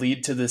could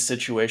lead to this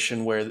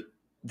situation where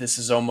this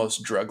is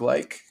almost drug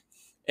like,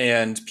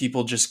 and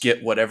people just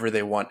get whatever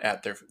they want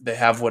at they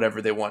have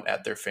whatever they want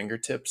at their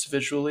fingertips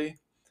visually.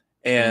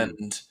 Mm.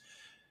 And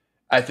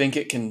I think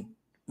it can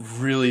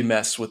really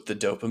mess with the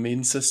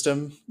dopamine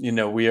system.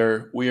 We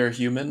are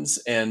humans,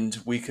 and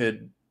we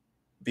could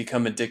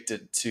become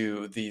addicted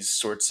to these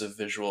sorts of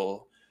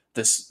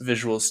this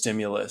visual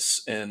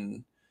stimulus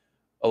in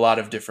a lot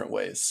of different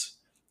ways.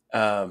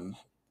 Um,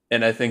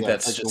 and I think Yeah,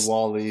 it's that's like the just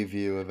Wall-E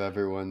view of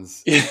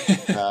everyone's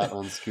chat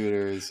on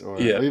scooters, yeah,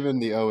 or even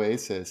the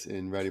Oasis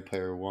in Ready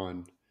Player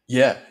One.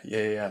 yeah.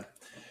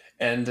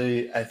 And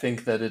I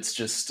think that it's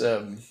just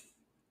and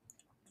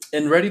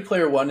Ready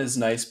Player One is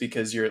nice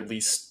because you're at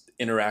least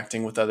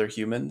interacting with other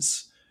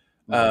humans.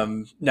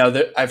 Hmm. Now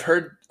that I've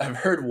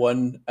heard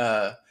one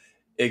a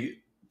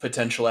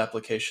potential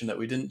application that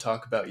we didn't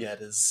talk about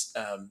yet is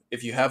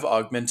if you have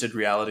augmented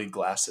reality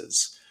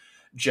glasses,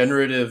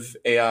 generative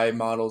AI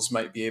models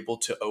might be able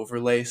to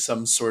overlay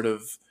some sort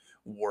of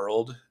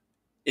world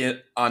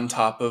on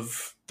top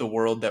of the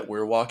world that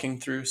we're walking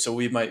through. So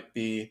we might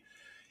be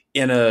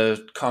in a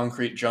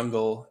concrete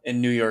jungle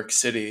in New York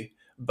City,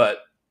 but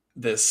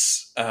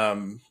this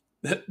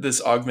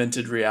this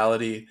augmented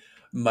reality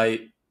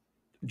might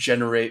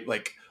generate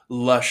like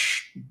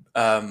lush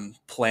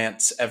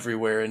plants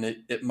everywhere, and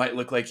it might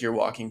look like you're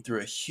walking through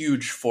a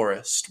huge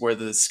forest where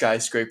the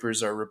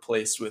skyscrapers are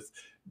replaced with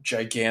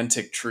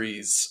gigantic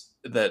trees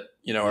that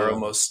are Yeah.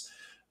 almost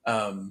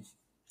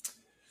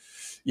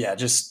yeah,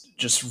 just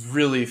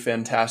really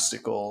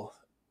fantastical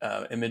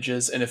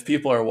images. And if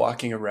people are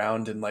walking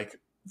around in like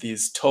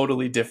these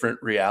totally different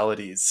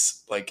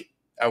realities, like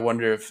I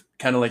wonder if,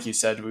 kind of like you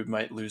said, we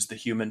might lose the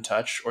human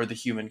touch or the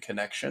human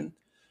connection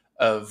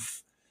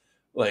of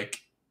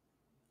like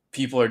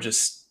people are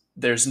just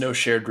there's no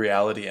shared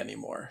reality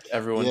anymore.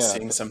 Everyone's Yeah.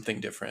 seeing something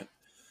different.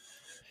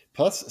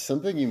 Plus,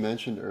 something you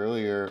mentioned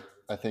earlier,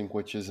 I think,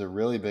 which is a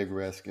really big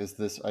risk, is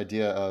this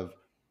idea of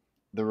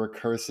the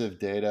recursive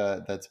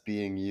data that's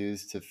being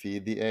used to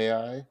feed the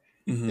AI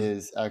Hmm.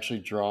 is actually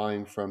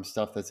drawing from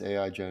stuff that's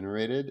AI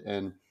generated.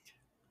 And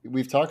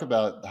we've talked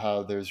about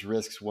how there's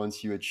risks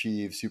once you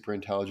achieve super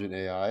intelligent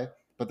AI,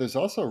 but there's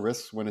also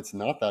risks when it's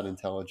not that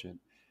intelligent.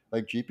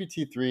 Like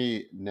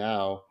GPT-3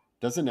 now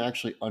doesn't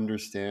actually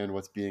understand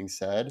what's being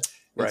said. It's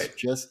Right.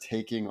 just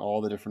taking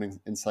all the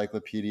different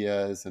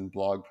encyclopedias and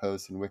blog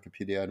posts and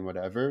Wikipedia and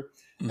whatever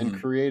and Hmm.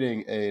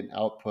 creating an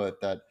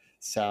output that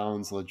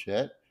sounds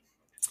legit,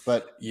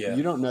 but Yeah.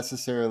 you don't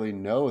necessarily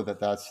know that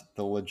that's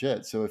the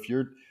legit. So if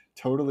you're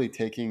totally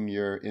taking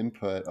your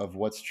input of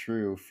what's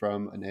true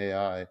from an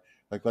AI,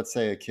 like let's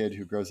say a kid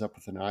who grows up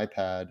with an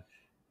iPad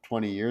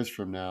 20 years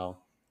from now,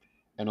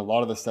 and a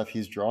lot of the stuff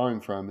he's drawing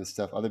from is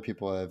stuff other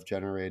people have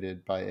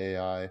generated by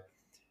AI,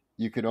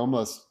 you could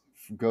almost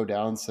go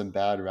down some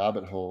bad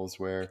rabbit holes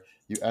where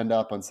you end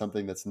up on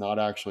something that's not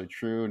actually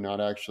true, not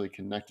actually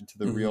connected to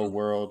the real Hmm.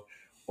 world,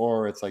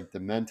 or it's like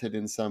demented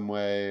in some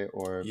way,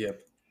 or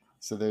Yep.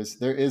 so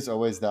there is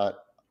always that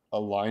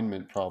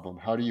alignment problem.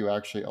 How do you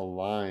actually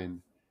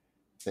align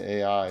the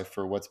AI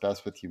for what's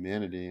best with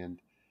humanity?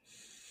 And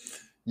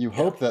you Yeah.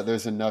 hope that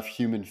there's enough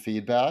human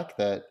feedback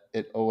that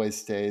it always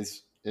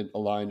stays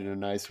aligned in a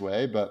nice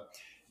way, but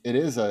it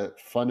is a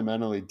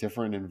fundamentally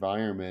different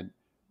environment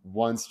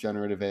once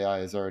generative AI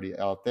is already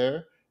out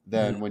there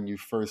than Mhm. when you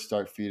first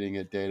start feeding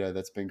it data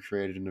that's been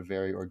created in a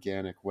very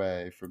organic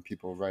way from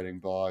people writing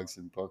blogs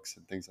and books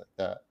and things like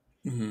that.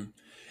 Hmm.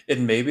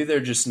 And maybe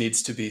there just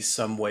needs to be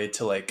some way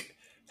to like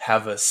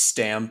have a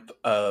stamp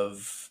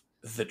of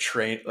the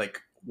train,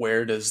 like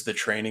where does the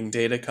training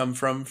data come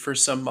from for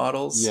some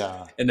models?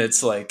 Yeah. And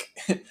it's like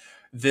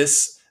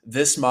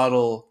this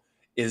model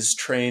is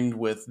trained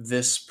with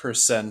this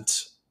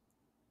percent,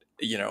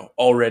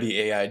 already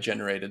AI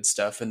generated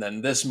stuff, and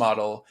then this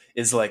model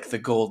is like the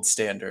gold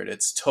standard.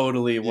 It's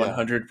totally Yeah.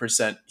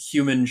 100%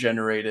 human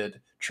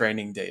generated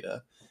training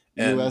data.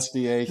 And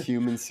USDA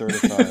human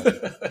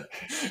certified.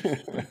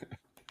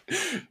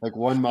 Like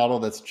one model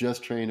that's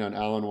just trained on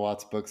Alan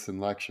Watts books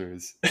and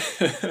lectures.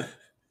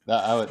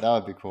 that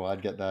would be cool.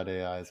 I'd get that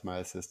AI as my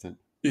assistant.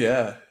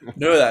 Yeah.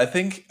 No, I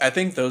think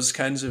those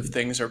kinds of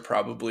things are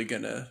probably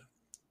gonna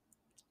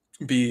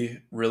be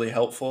really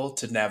helpful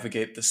to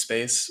navigate the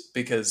space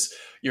because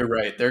you're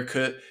right. There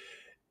could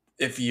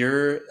if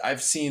you're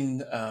I've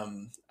seen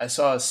I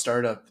saw a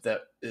startup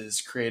that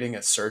is creating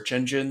a search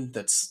engine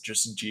that's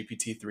just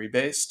GPT-3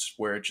 based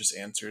where it just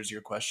answers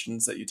your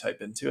questions that you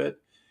type into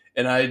it.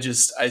 And I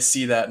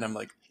see that and I'm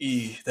like,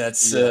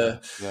 that's Yeah,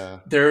 yeah.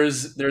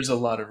 there's a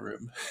lot of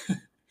room.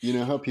 You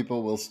know how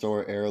people will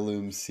store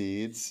heirloom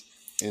seeds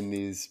in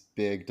these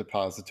big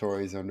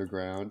depositories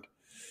underground?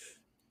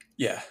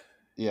 Yeah.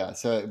 Yeah,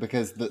 so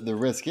because the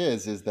risk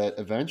is that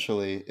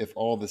eventually if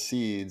all the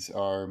seeds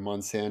are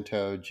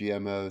Monsanto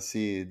GMO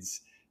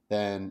seeds,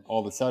 then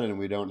all of a sudden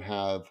we don't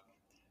have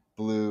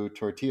blue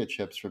tortilla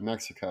chips from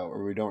Mexico,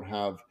 or we don't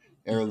have Mhm.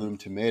 heirloom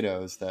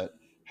tomatoes that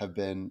have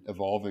been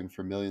evolving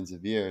for millions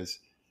of years.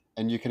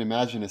 And you can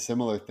imagine a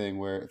similar thing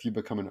where if you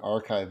become an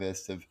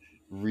archivist of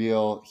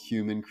real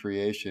human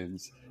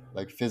creations,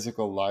 like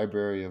physical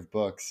library of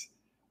books,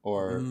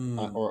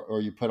 Mm.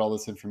 or you put all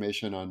this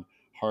information on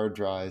hard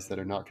drives that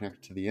are not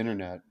connected to the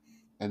internet,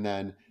 and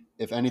then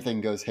if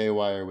anything goes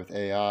haywire with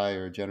AI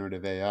or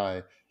generative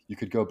AI, you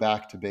could go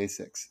back to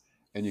basics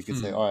and you could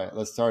say, Hmm. all right,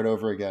 let's start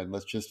over again.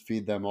 Let's just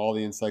feed them all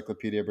the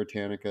Encyclopedia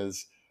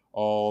Britannicas,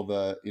 all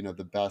the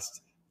the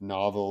best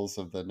novels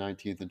of the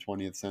 19th and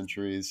 20th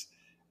centuries,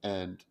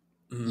 and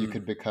you Mm.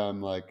 could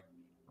become like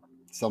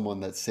someone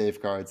that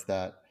safeguards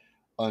that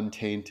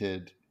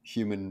untainted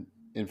human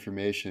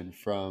information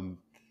from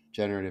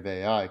generative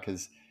AI.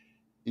 Because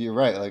you're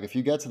right. Like if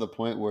you get to the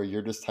point where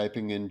you're just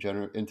typing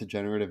into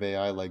generative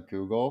AI like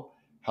Google,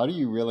 how do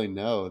you really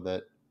know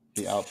that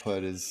the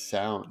output is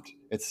sound?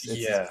 It's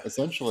Yeah.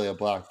 essentially a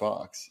black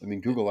box. I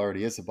mean, Google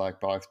already is a black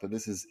box, but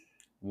this is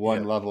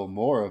one Yeah. level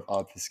more of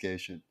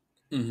obfuscation.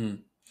 Hmm.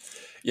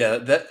 Yeah,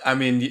 that I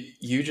mean,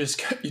 you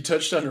just you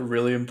touched on a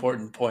really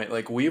important point.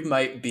 Like we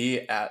might be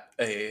at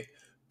a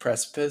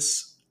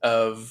precipice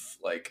of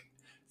like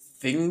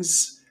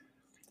things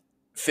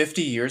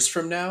 50 years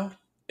from now,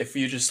 if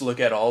you just look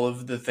at all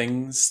of the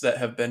things that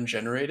have been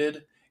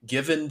generated,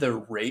 given the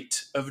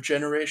rate of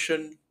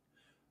generation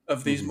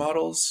of these Hmm.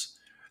 models,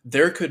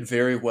 there could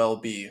very well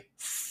be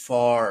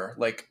far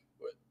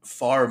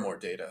more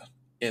data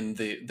in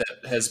the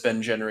that has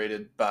been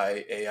generated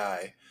by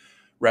AI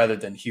rather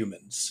than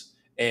humans.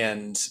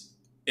 And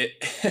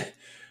it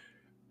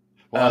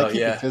Well, I oh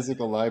keep a yeah.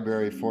 physical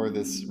library for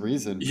this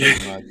reason, Yeah.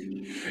 pretty much.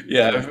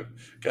 Yeah, And I've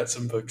got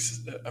some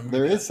books. I'm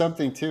there gonna is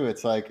something too.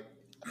 It's like,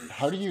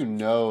 how do you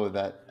know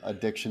that a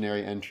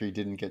dictionary entry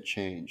didn't get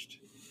changed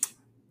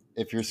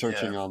if you're Yeah.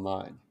 searching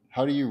online?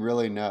 How do you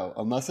really know?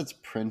 Unless it's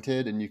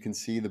printed and you can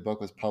see the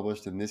book was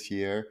published in this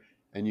year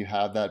and you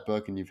have that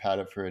book and you've had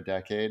it for a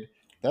decade,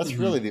 that's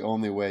really Mhm. the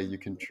only way you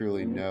can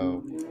truly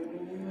know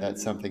that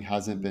something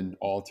hasn't been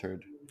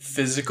altered.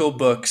 Physical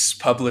books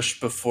published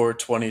before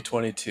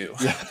 2022.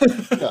 Yeah,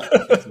 yeah,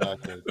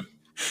 exactly.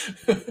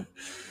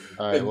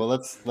 All right, And well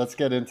let's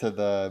get into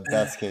the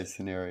best case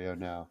scenario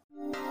now.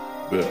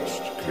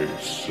 Best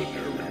case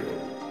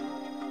scenario.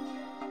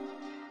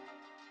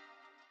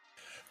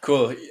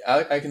 cool.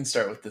 I can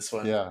start with this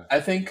one. Yeah. I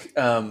think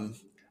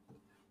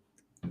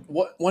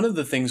one of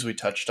the things we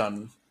touched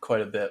on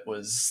quite a bit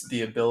was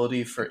the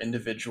ability for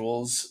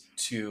individuals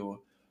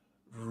to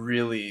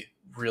really,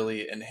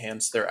 really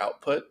enhance their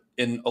output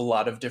in a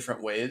lot of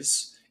different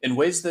ways, in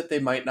ways that they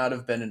might not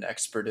have been an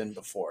expert in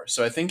before.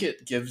 So I think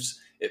it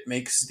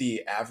makes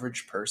the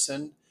average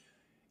person,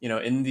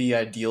 in the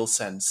ideal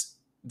sense,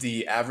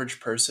 the average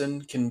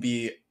person can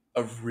be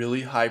a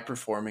really high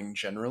performing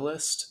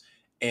generalist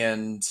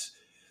and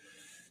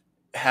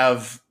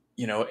have,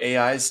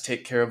 AIs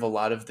take care of a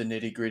lot of the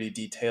nitty gritty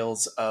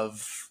details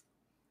of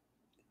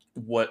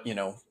what,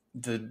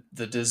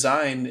 the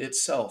design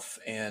itself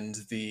and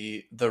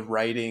the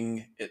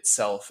writing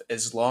itself,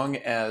 as long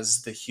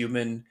as the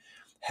human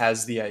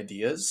has the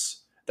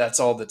ideas, that's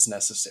all that's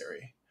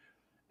necessary.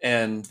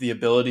 And the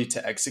ability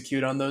to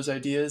execute on those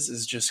ideas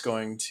is just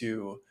going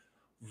to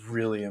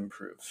really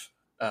improve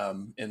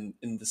in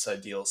this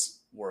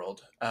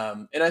world.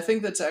 And I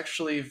think that's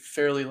actually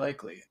fairly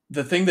likely.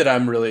 The thing that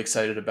I'm really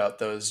excited about,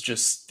 though, is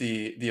just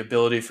the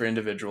ability for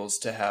individuals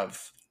to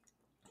have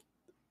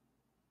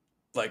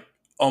like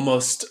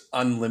almost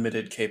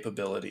unlimited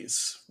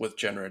capabilities with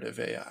generative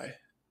AI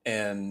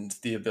and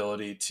the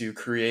ability to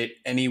create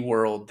any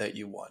world that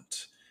you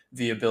want,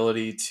 the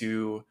ability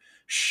to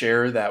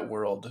share that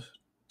world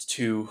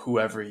to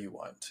whoever you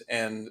want,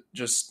 and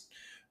just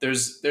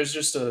there's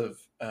just a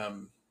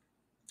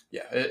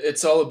yeah,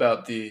 it's all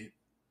about the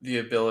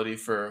ability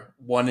for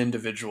one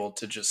individual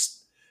to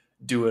just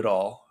do it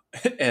all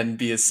and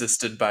be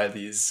assisted by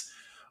these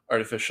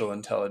artificial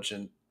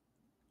intelligent,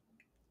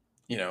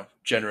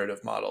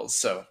 generative models.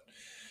 So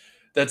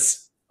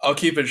that's I'll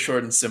keep it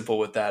short and simple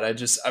with that.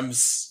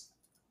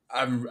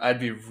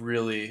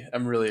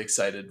 I'm really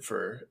excited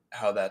for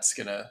how that's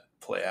gonna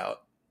play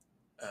out.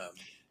 Um,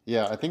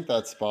 Yeah, I think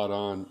that's spot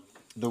on.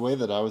 The way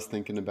that I was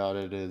thinking about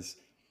it is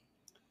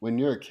when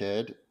you're a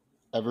kid,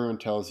 everyone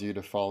tells you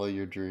to follow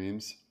your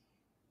dreams.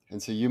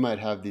 And so you might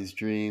have these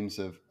dreams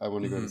of, I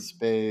want to go to Mm-hmm.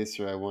 space,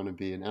 or I want to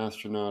be an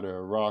astronaut or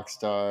a rock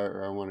star,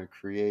 or I want to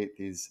create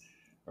these,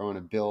 or I want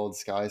to build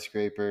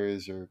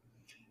skyscrapers, or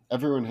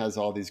everyone has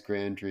all these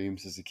grand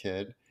dreams as a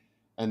kid.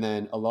 And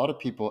then a lot of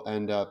people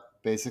end up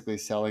basically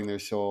selling their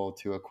soul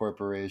to a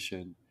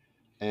corporation.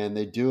 And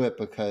they do it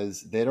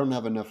because they don't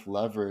have enough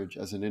leverage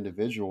as an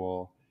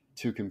individual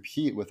to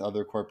compete with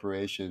other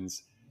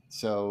corporations.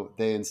 So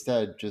they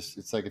instead just,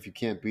 it's like, if you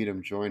can't beat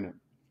them, join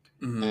them.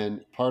 Mm-hmm.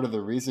 And part of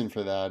the reason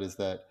for that is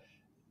that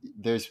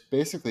there's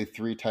basically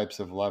three types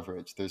of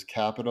leverage: there's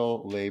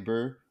capital,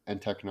 labor, and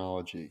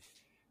technology.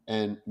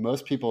 And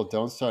most people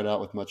don't start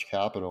out with much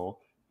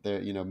capital.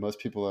 Most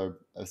people are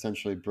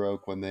essentially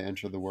broke when they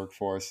enter the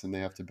workforce, and they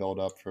have to build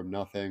up from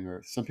nothing.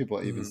 Or some people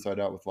even Mm-hmm. start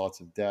out with lots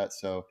of debt,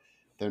 so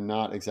they're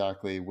not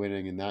exactly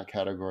winning in that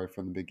category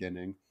from the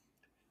beginning.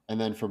 And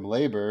then from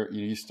labor,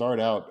 you start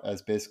out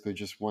as basically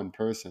just one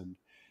person,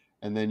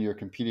 and then you're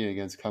competing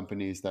against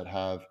companies that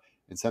have,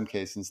 in some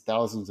cases,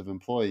 thousands of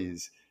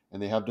employees,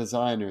 and they have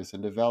designers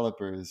and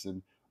developers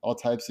and all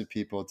types of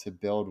people to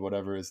build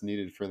whatever is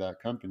needed for that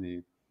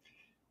company.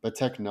 But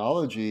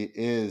technology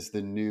is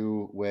the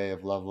new way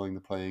of leveling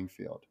the playing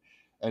field.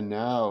 And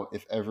now,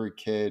 if every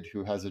kid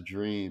who has a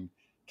dream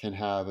can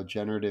have a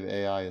generative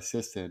AI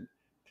assistant,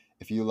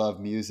 if you love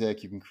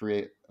music, you can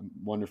create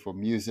wonderful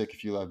music.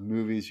 If you love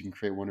movies, you can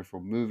create wonderful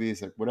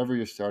movies. Like, whatever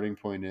your starting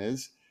point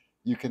is,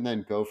 you can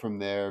then go from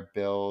there,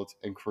 build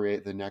and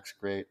create the next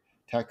great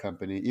tech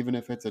company, even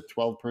if it's a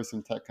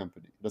 12-person tech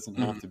company. It doesn't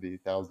have to be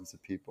thousands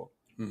of people.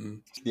 Mm-hmm.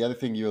 The other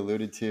thing you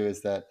alluded to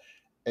is that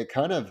it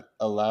kind of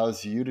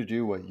allows you to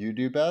do what you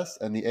do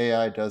best, and the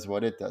AI does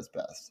what it does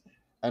best.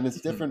 And it's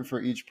Mm-hmm. different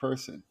for each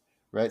person,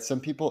 right? Some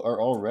people are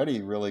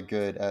already really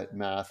good at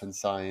math and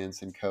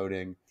science and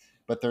coding,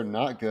 but they're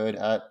not good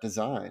at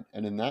design.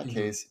 And in that Mm-hmm.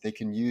 case, they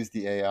can use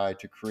the AI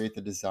to create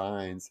the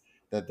designs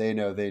that they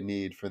know they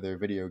need for their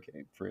video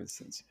game, for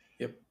instance.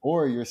 Yep.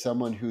 Or you're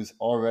someone who's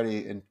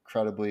already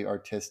incredibly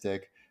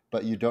artistic,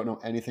 but you don't know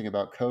anything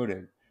about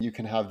coding. You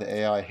can have the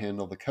AI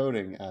handle the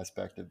coding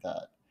aspect of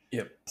that.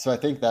 Yep. So I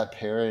think that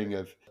pairing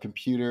of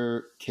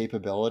computer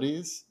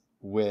capabilities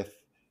with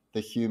the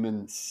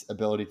human's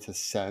ability to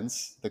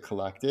sense the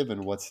collective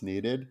and what's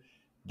needed,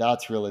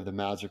 that's really the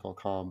magical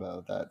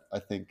combo that I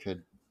think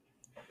could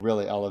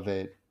really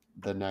elevate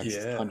the next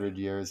Yeah. 100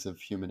 years of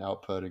human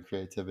output and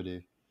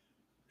creativity.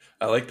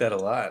 I like that a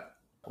lot.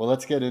 Well,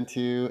 let's get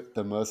into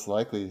the most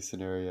likely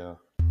scenario.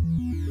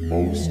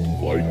 Most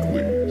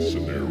likely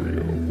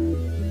scenario.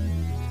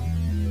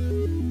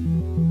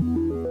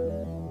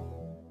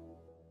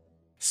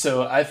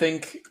 So I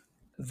think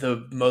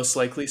the most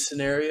likely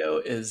scenario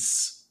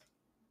is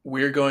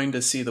we're going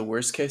to see the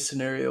worst case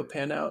scenario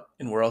pan out,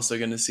 and we're also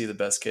going to see the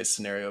best case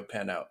scenario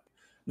pan out.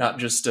 Not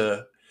just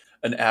an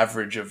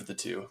average of the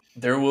two.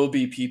 There will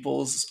be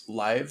people's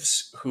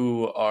lives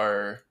who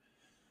are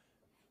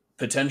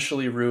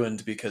potentially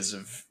ruined because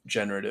of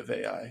generative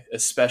AI,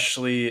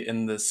 especially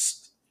in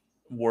this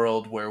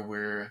world where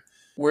we're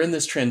in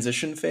this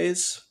transition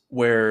phase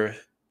where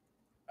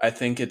I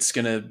think it's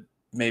going to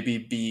maybe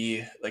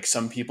be like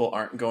some people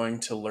aren't going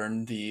to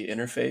learn the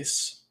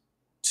interface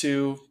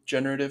to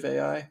generative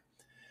AI,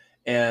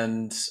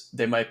 and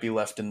they might be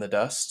left in the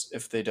dust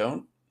if they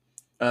don't.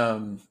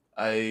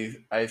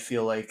 I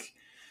feel like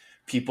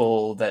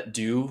people that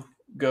do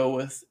go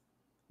with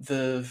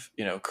the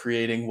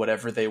creating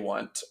whatever they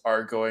want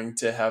are going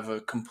to have a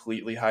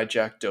completely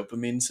hijacked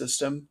dopamine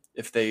system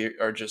if they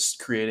are just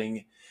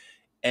creating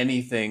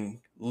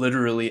anything,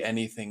 literally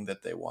anything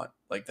that they want.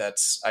 Like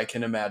that's, I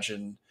can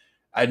imagine.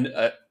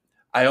 I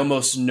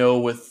almost know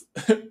with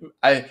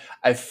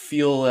I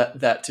feel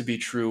that to be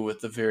true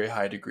with a very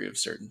high degree of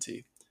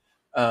certainty.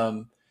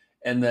 Um,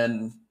 and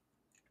then,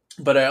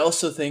 but I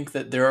also think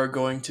that there are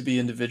going to be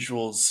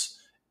individuals,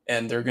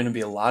 and there are going to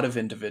be a lot of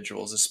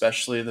individuals,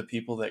 especially the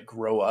people that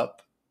grow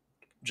up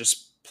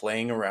just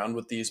playing around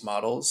with these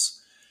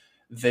models.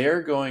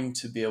 They're going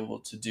to be able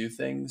to do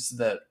things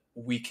that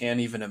we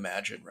can't even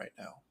imagine right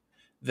now.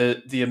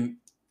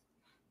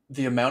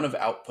 The amount of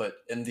output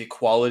and the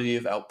quality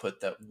of output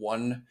that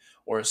one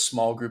or a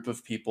small group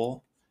of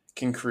people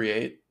can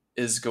create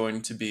is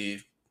going to be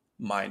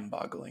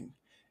mind-boggling.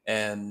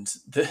 And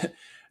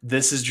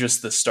this is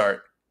just the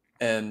start.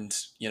 And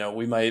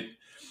we might,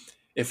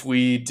 if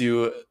we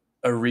do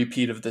a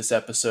repeat of this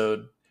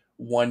episode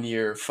 1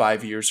 year,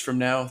 5 years from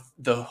now,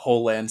 the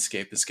whole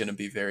landscape is going to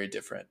be very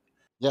different.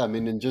 Yeah, I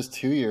mean, in just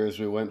 2 years,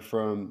 we went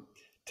from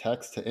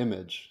text to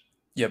image.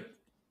 Yep.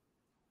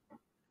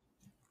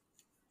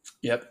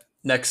 Yep.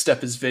 Next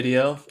step is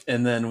video.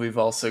 And then we've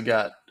also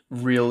got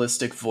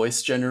realistic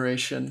voice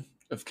generation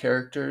of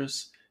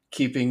characters,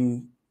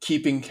 keeping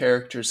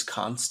characters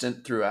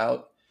constant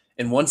throughout.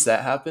 And once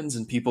that happens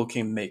and people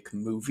can make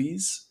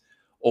movies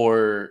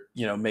or,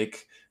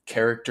 make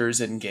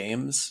characters in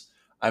games,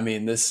 I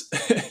mean, this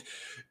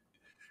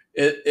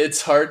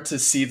it's hard to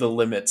see the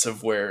limits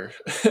of where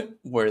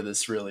where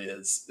this really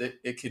is.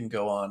 It can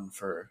go on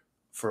for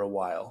a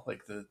while.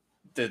 Like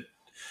the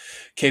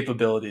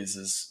capabilities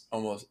is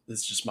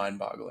just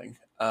mind-boggling.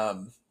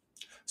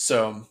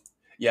 So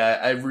yeah,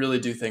 I really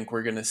do think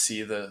we're going to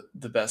see the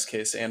best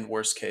case and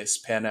worst case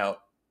pan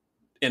out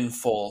in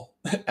full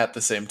at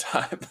the same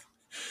time.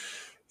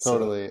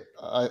 Totally.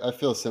 I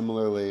feel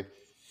similarly.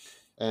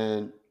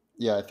 And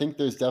yeah, I think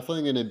there's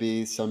definitely going to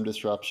be some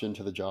disruption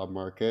to the job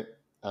market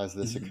as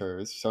this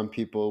occurs. Some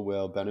people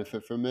will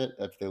benefit from it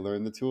if they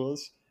learn the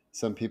tools.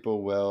 Some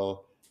people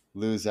will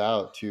lose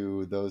out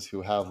to those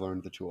who have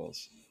learned the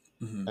tools.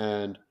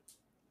 And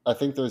I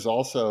think there's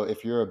also,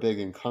 if you're a big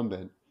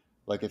incumbent,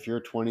 like if you're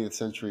 20th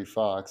Century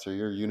Fox or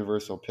you're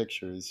Universal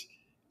Pictures,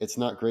 it's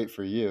not great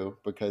for you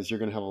because you're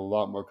going to have a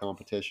lot more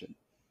competition.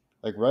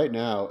 Like right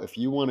now, if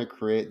you want to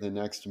create the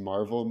next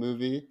Marvel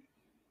movie,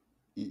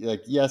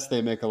 like, yes,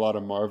 they make a lot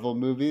of Marvel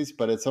movies,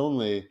 but it's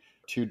only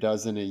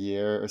 24 a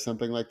year or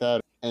something like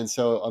that. And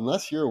so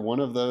unless you're one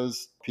of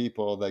those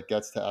people that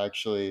gets to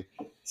actually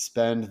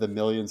spend the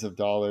millions of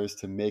dollars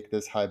to make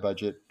this high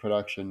budget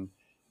production,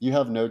 you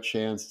have no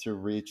chance to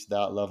reach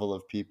that level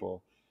of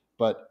people.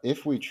 But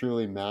if we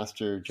truly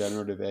master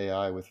generative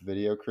AI with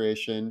video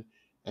creation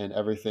and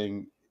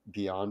everything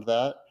beyond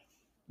that,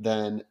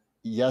 then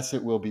yes,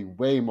 it will be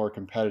way more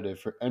competitive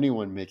for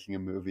anyone making a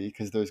movie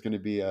because there's going to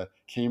be a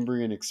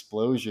Cambrian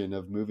explosion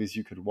of movies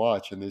you could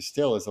watch, and there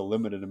still is a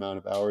limited amount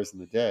of hours in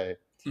the day.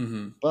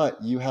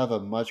 But you have a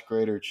much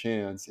greater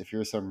chance, if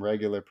you're some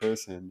regular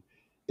person,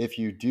 if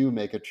you do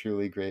make a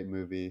truly great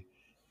movie,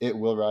 it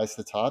will rise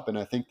to the top. And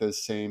I think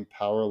those same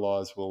power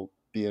laws will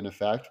be in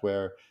effect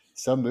where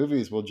some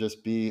movies will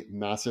just be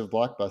massive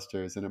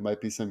blockbusters, and it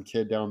might be some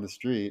kid down the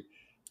street,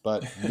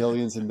 but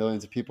millions and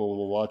millions of people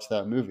will watch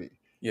that movie.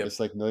 Yep. Just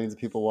like millions of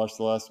people watched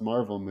the last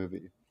Marvel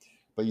movie.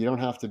 But you don't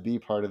have to be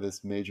part of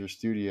this major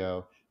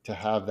studio to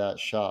have that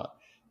shot.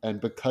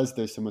 And because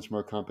there's so much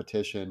more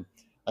competition,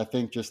 I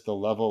think just the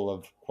level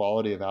of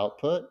quality of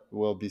output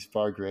will be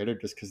far greater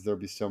just because there'll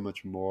be so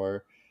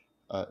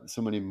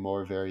many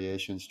more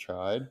variations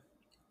tried.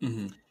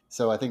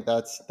 So I think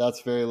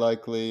that's very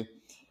likely.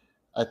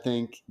 I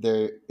think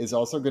there is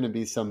also going to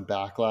be some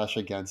backlash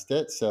against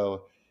it.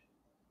 So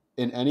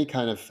in any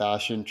kind of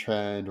fashion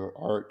trend or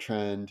art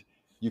trend,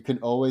 you can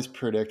always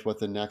predict what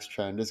the next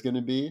trend is going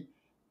to be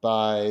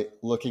by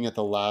looking at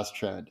the last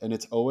trend. And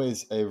it's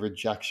always a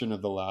rejection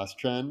of the last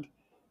trend.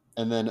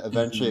 And then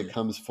eventually it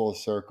comes full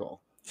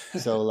circle.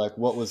 So like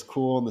what was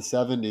cool in the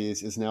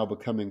 70s is now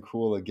becoming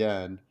cool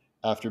again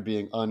after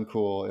being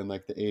uncool in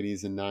like the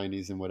 80s and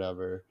 90s and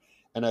whatever.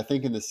 And I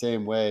think in the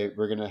same way,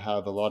 we're going to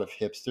have a lot of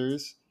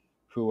hipsters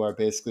who are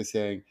basically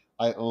saying,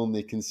 I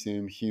only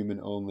consume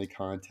human-only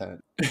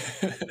content.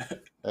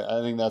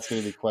 I think that's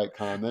going to be quite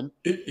common.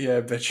 Yeah,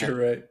 I bet you're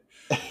right.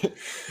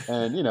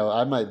 And, you know,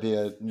 I might be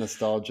a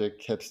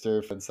nostalgic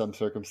hipster in some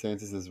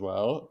circumstances as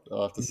well.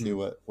 I'll have to see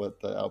what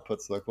the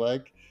outputs look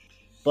like.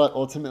 But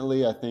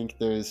ultimately, I think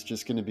there's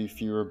just going to be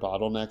fewer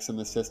bottlenecks in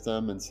the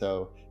system. And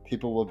so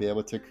people will be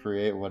able to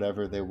create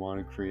whatever they want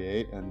to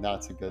create. And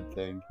that's a good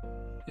thing.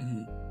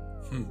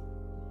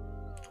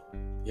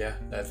 Yeah,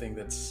 I think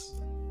it's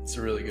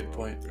a really good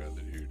point.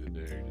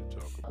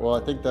 Well,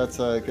 I think that's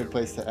a good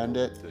place to end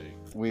it.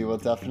 We will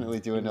definitely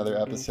do another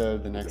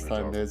episode the next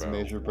time there's a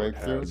major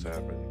breakthrough.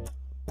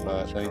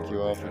 But thank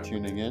you all for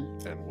tuning in,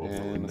 and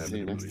we'll see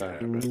you next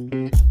time.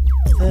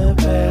 The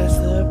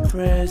past, the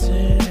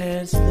present,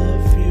 and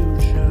the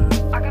future.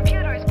 Our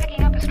computer is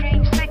picking up a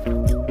strange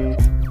signal.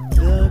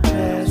 The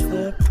past,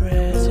 the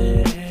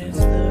present, and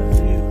the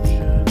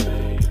future,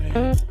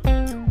 baby.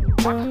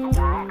 What's the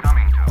world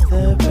coming to?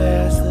 The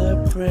past,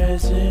 the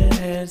present,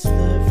 and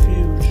the future.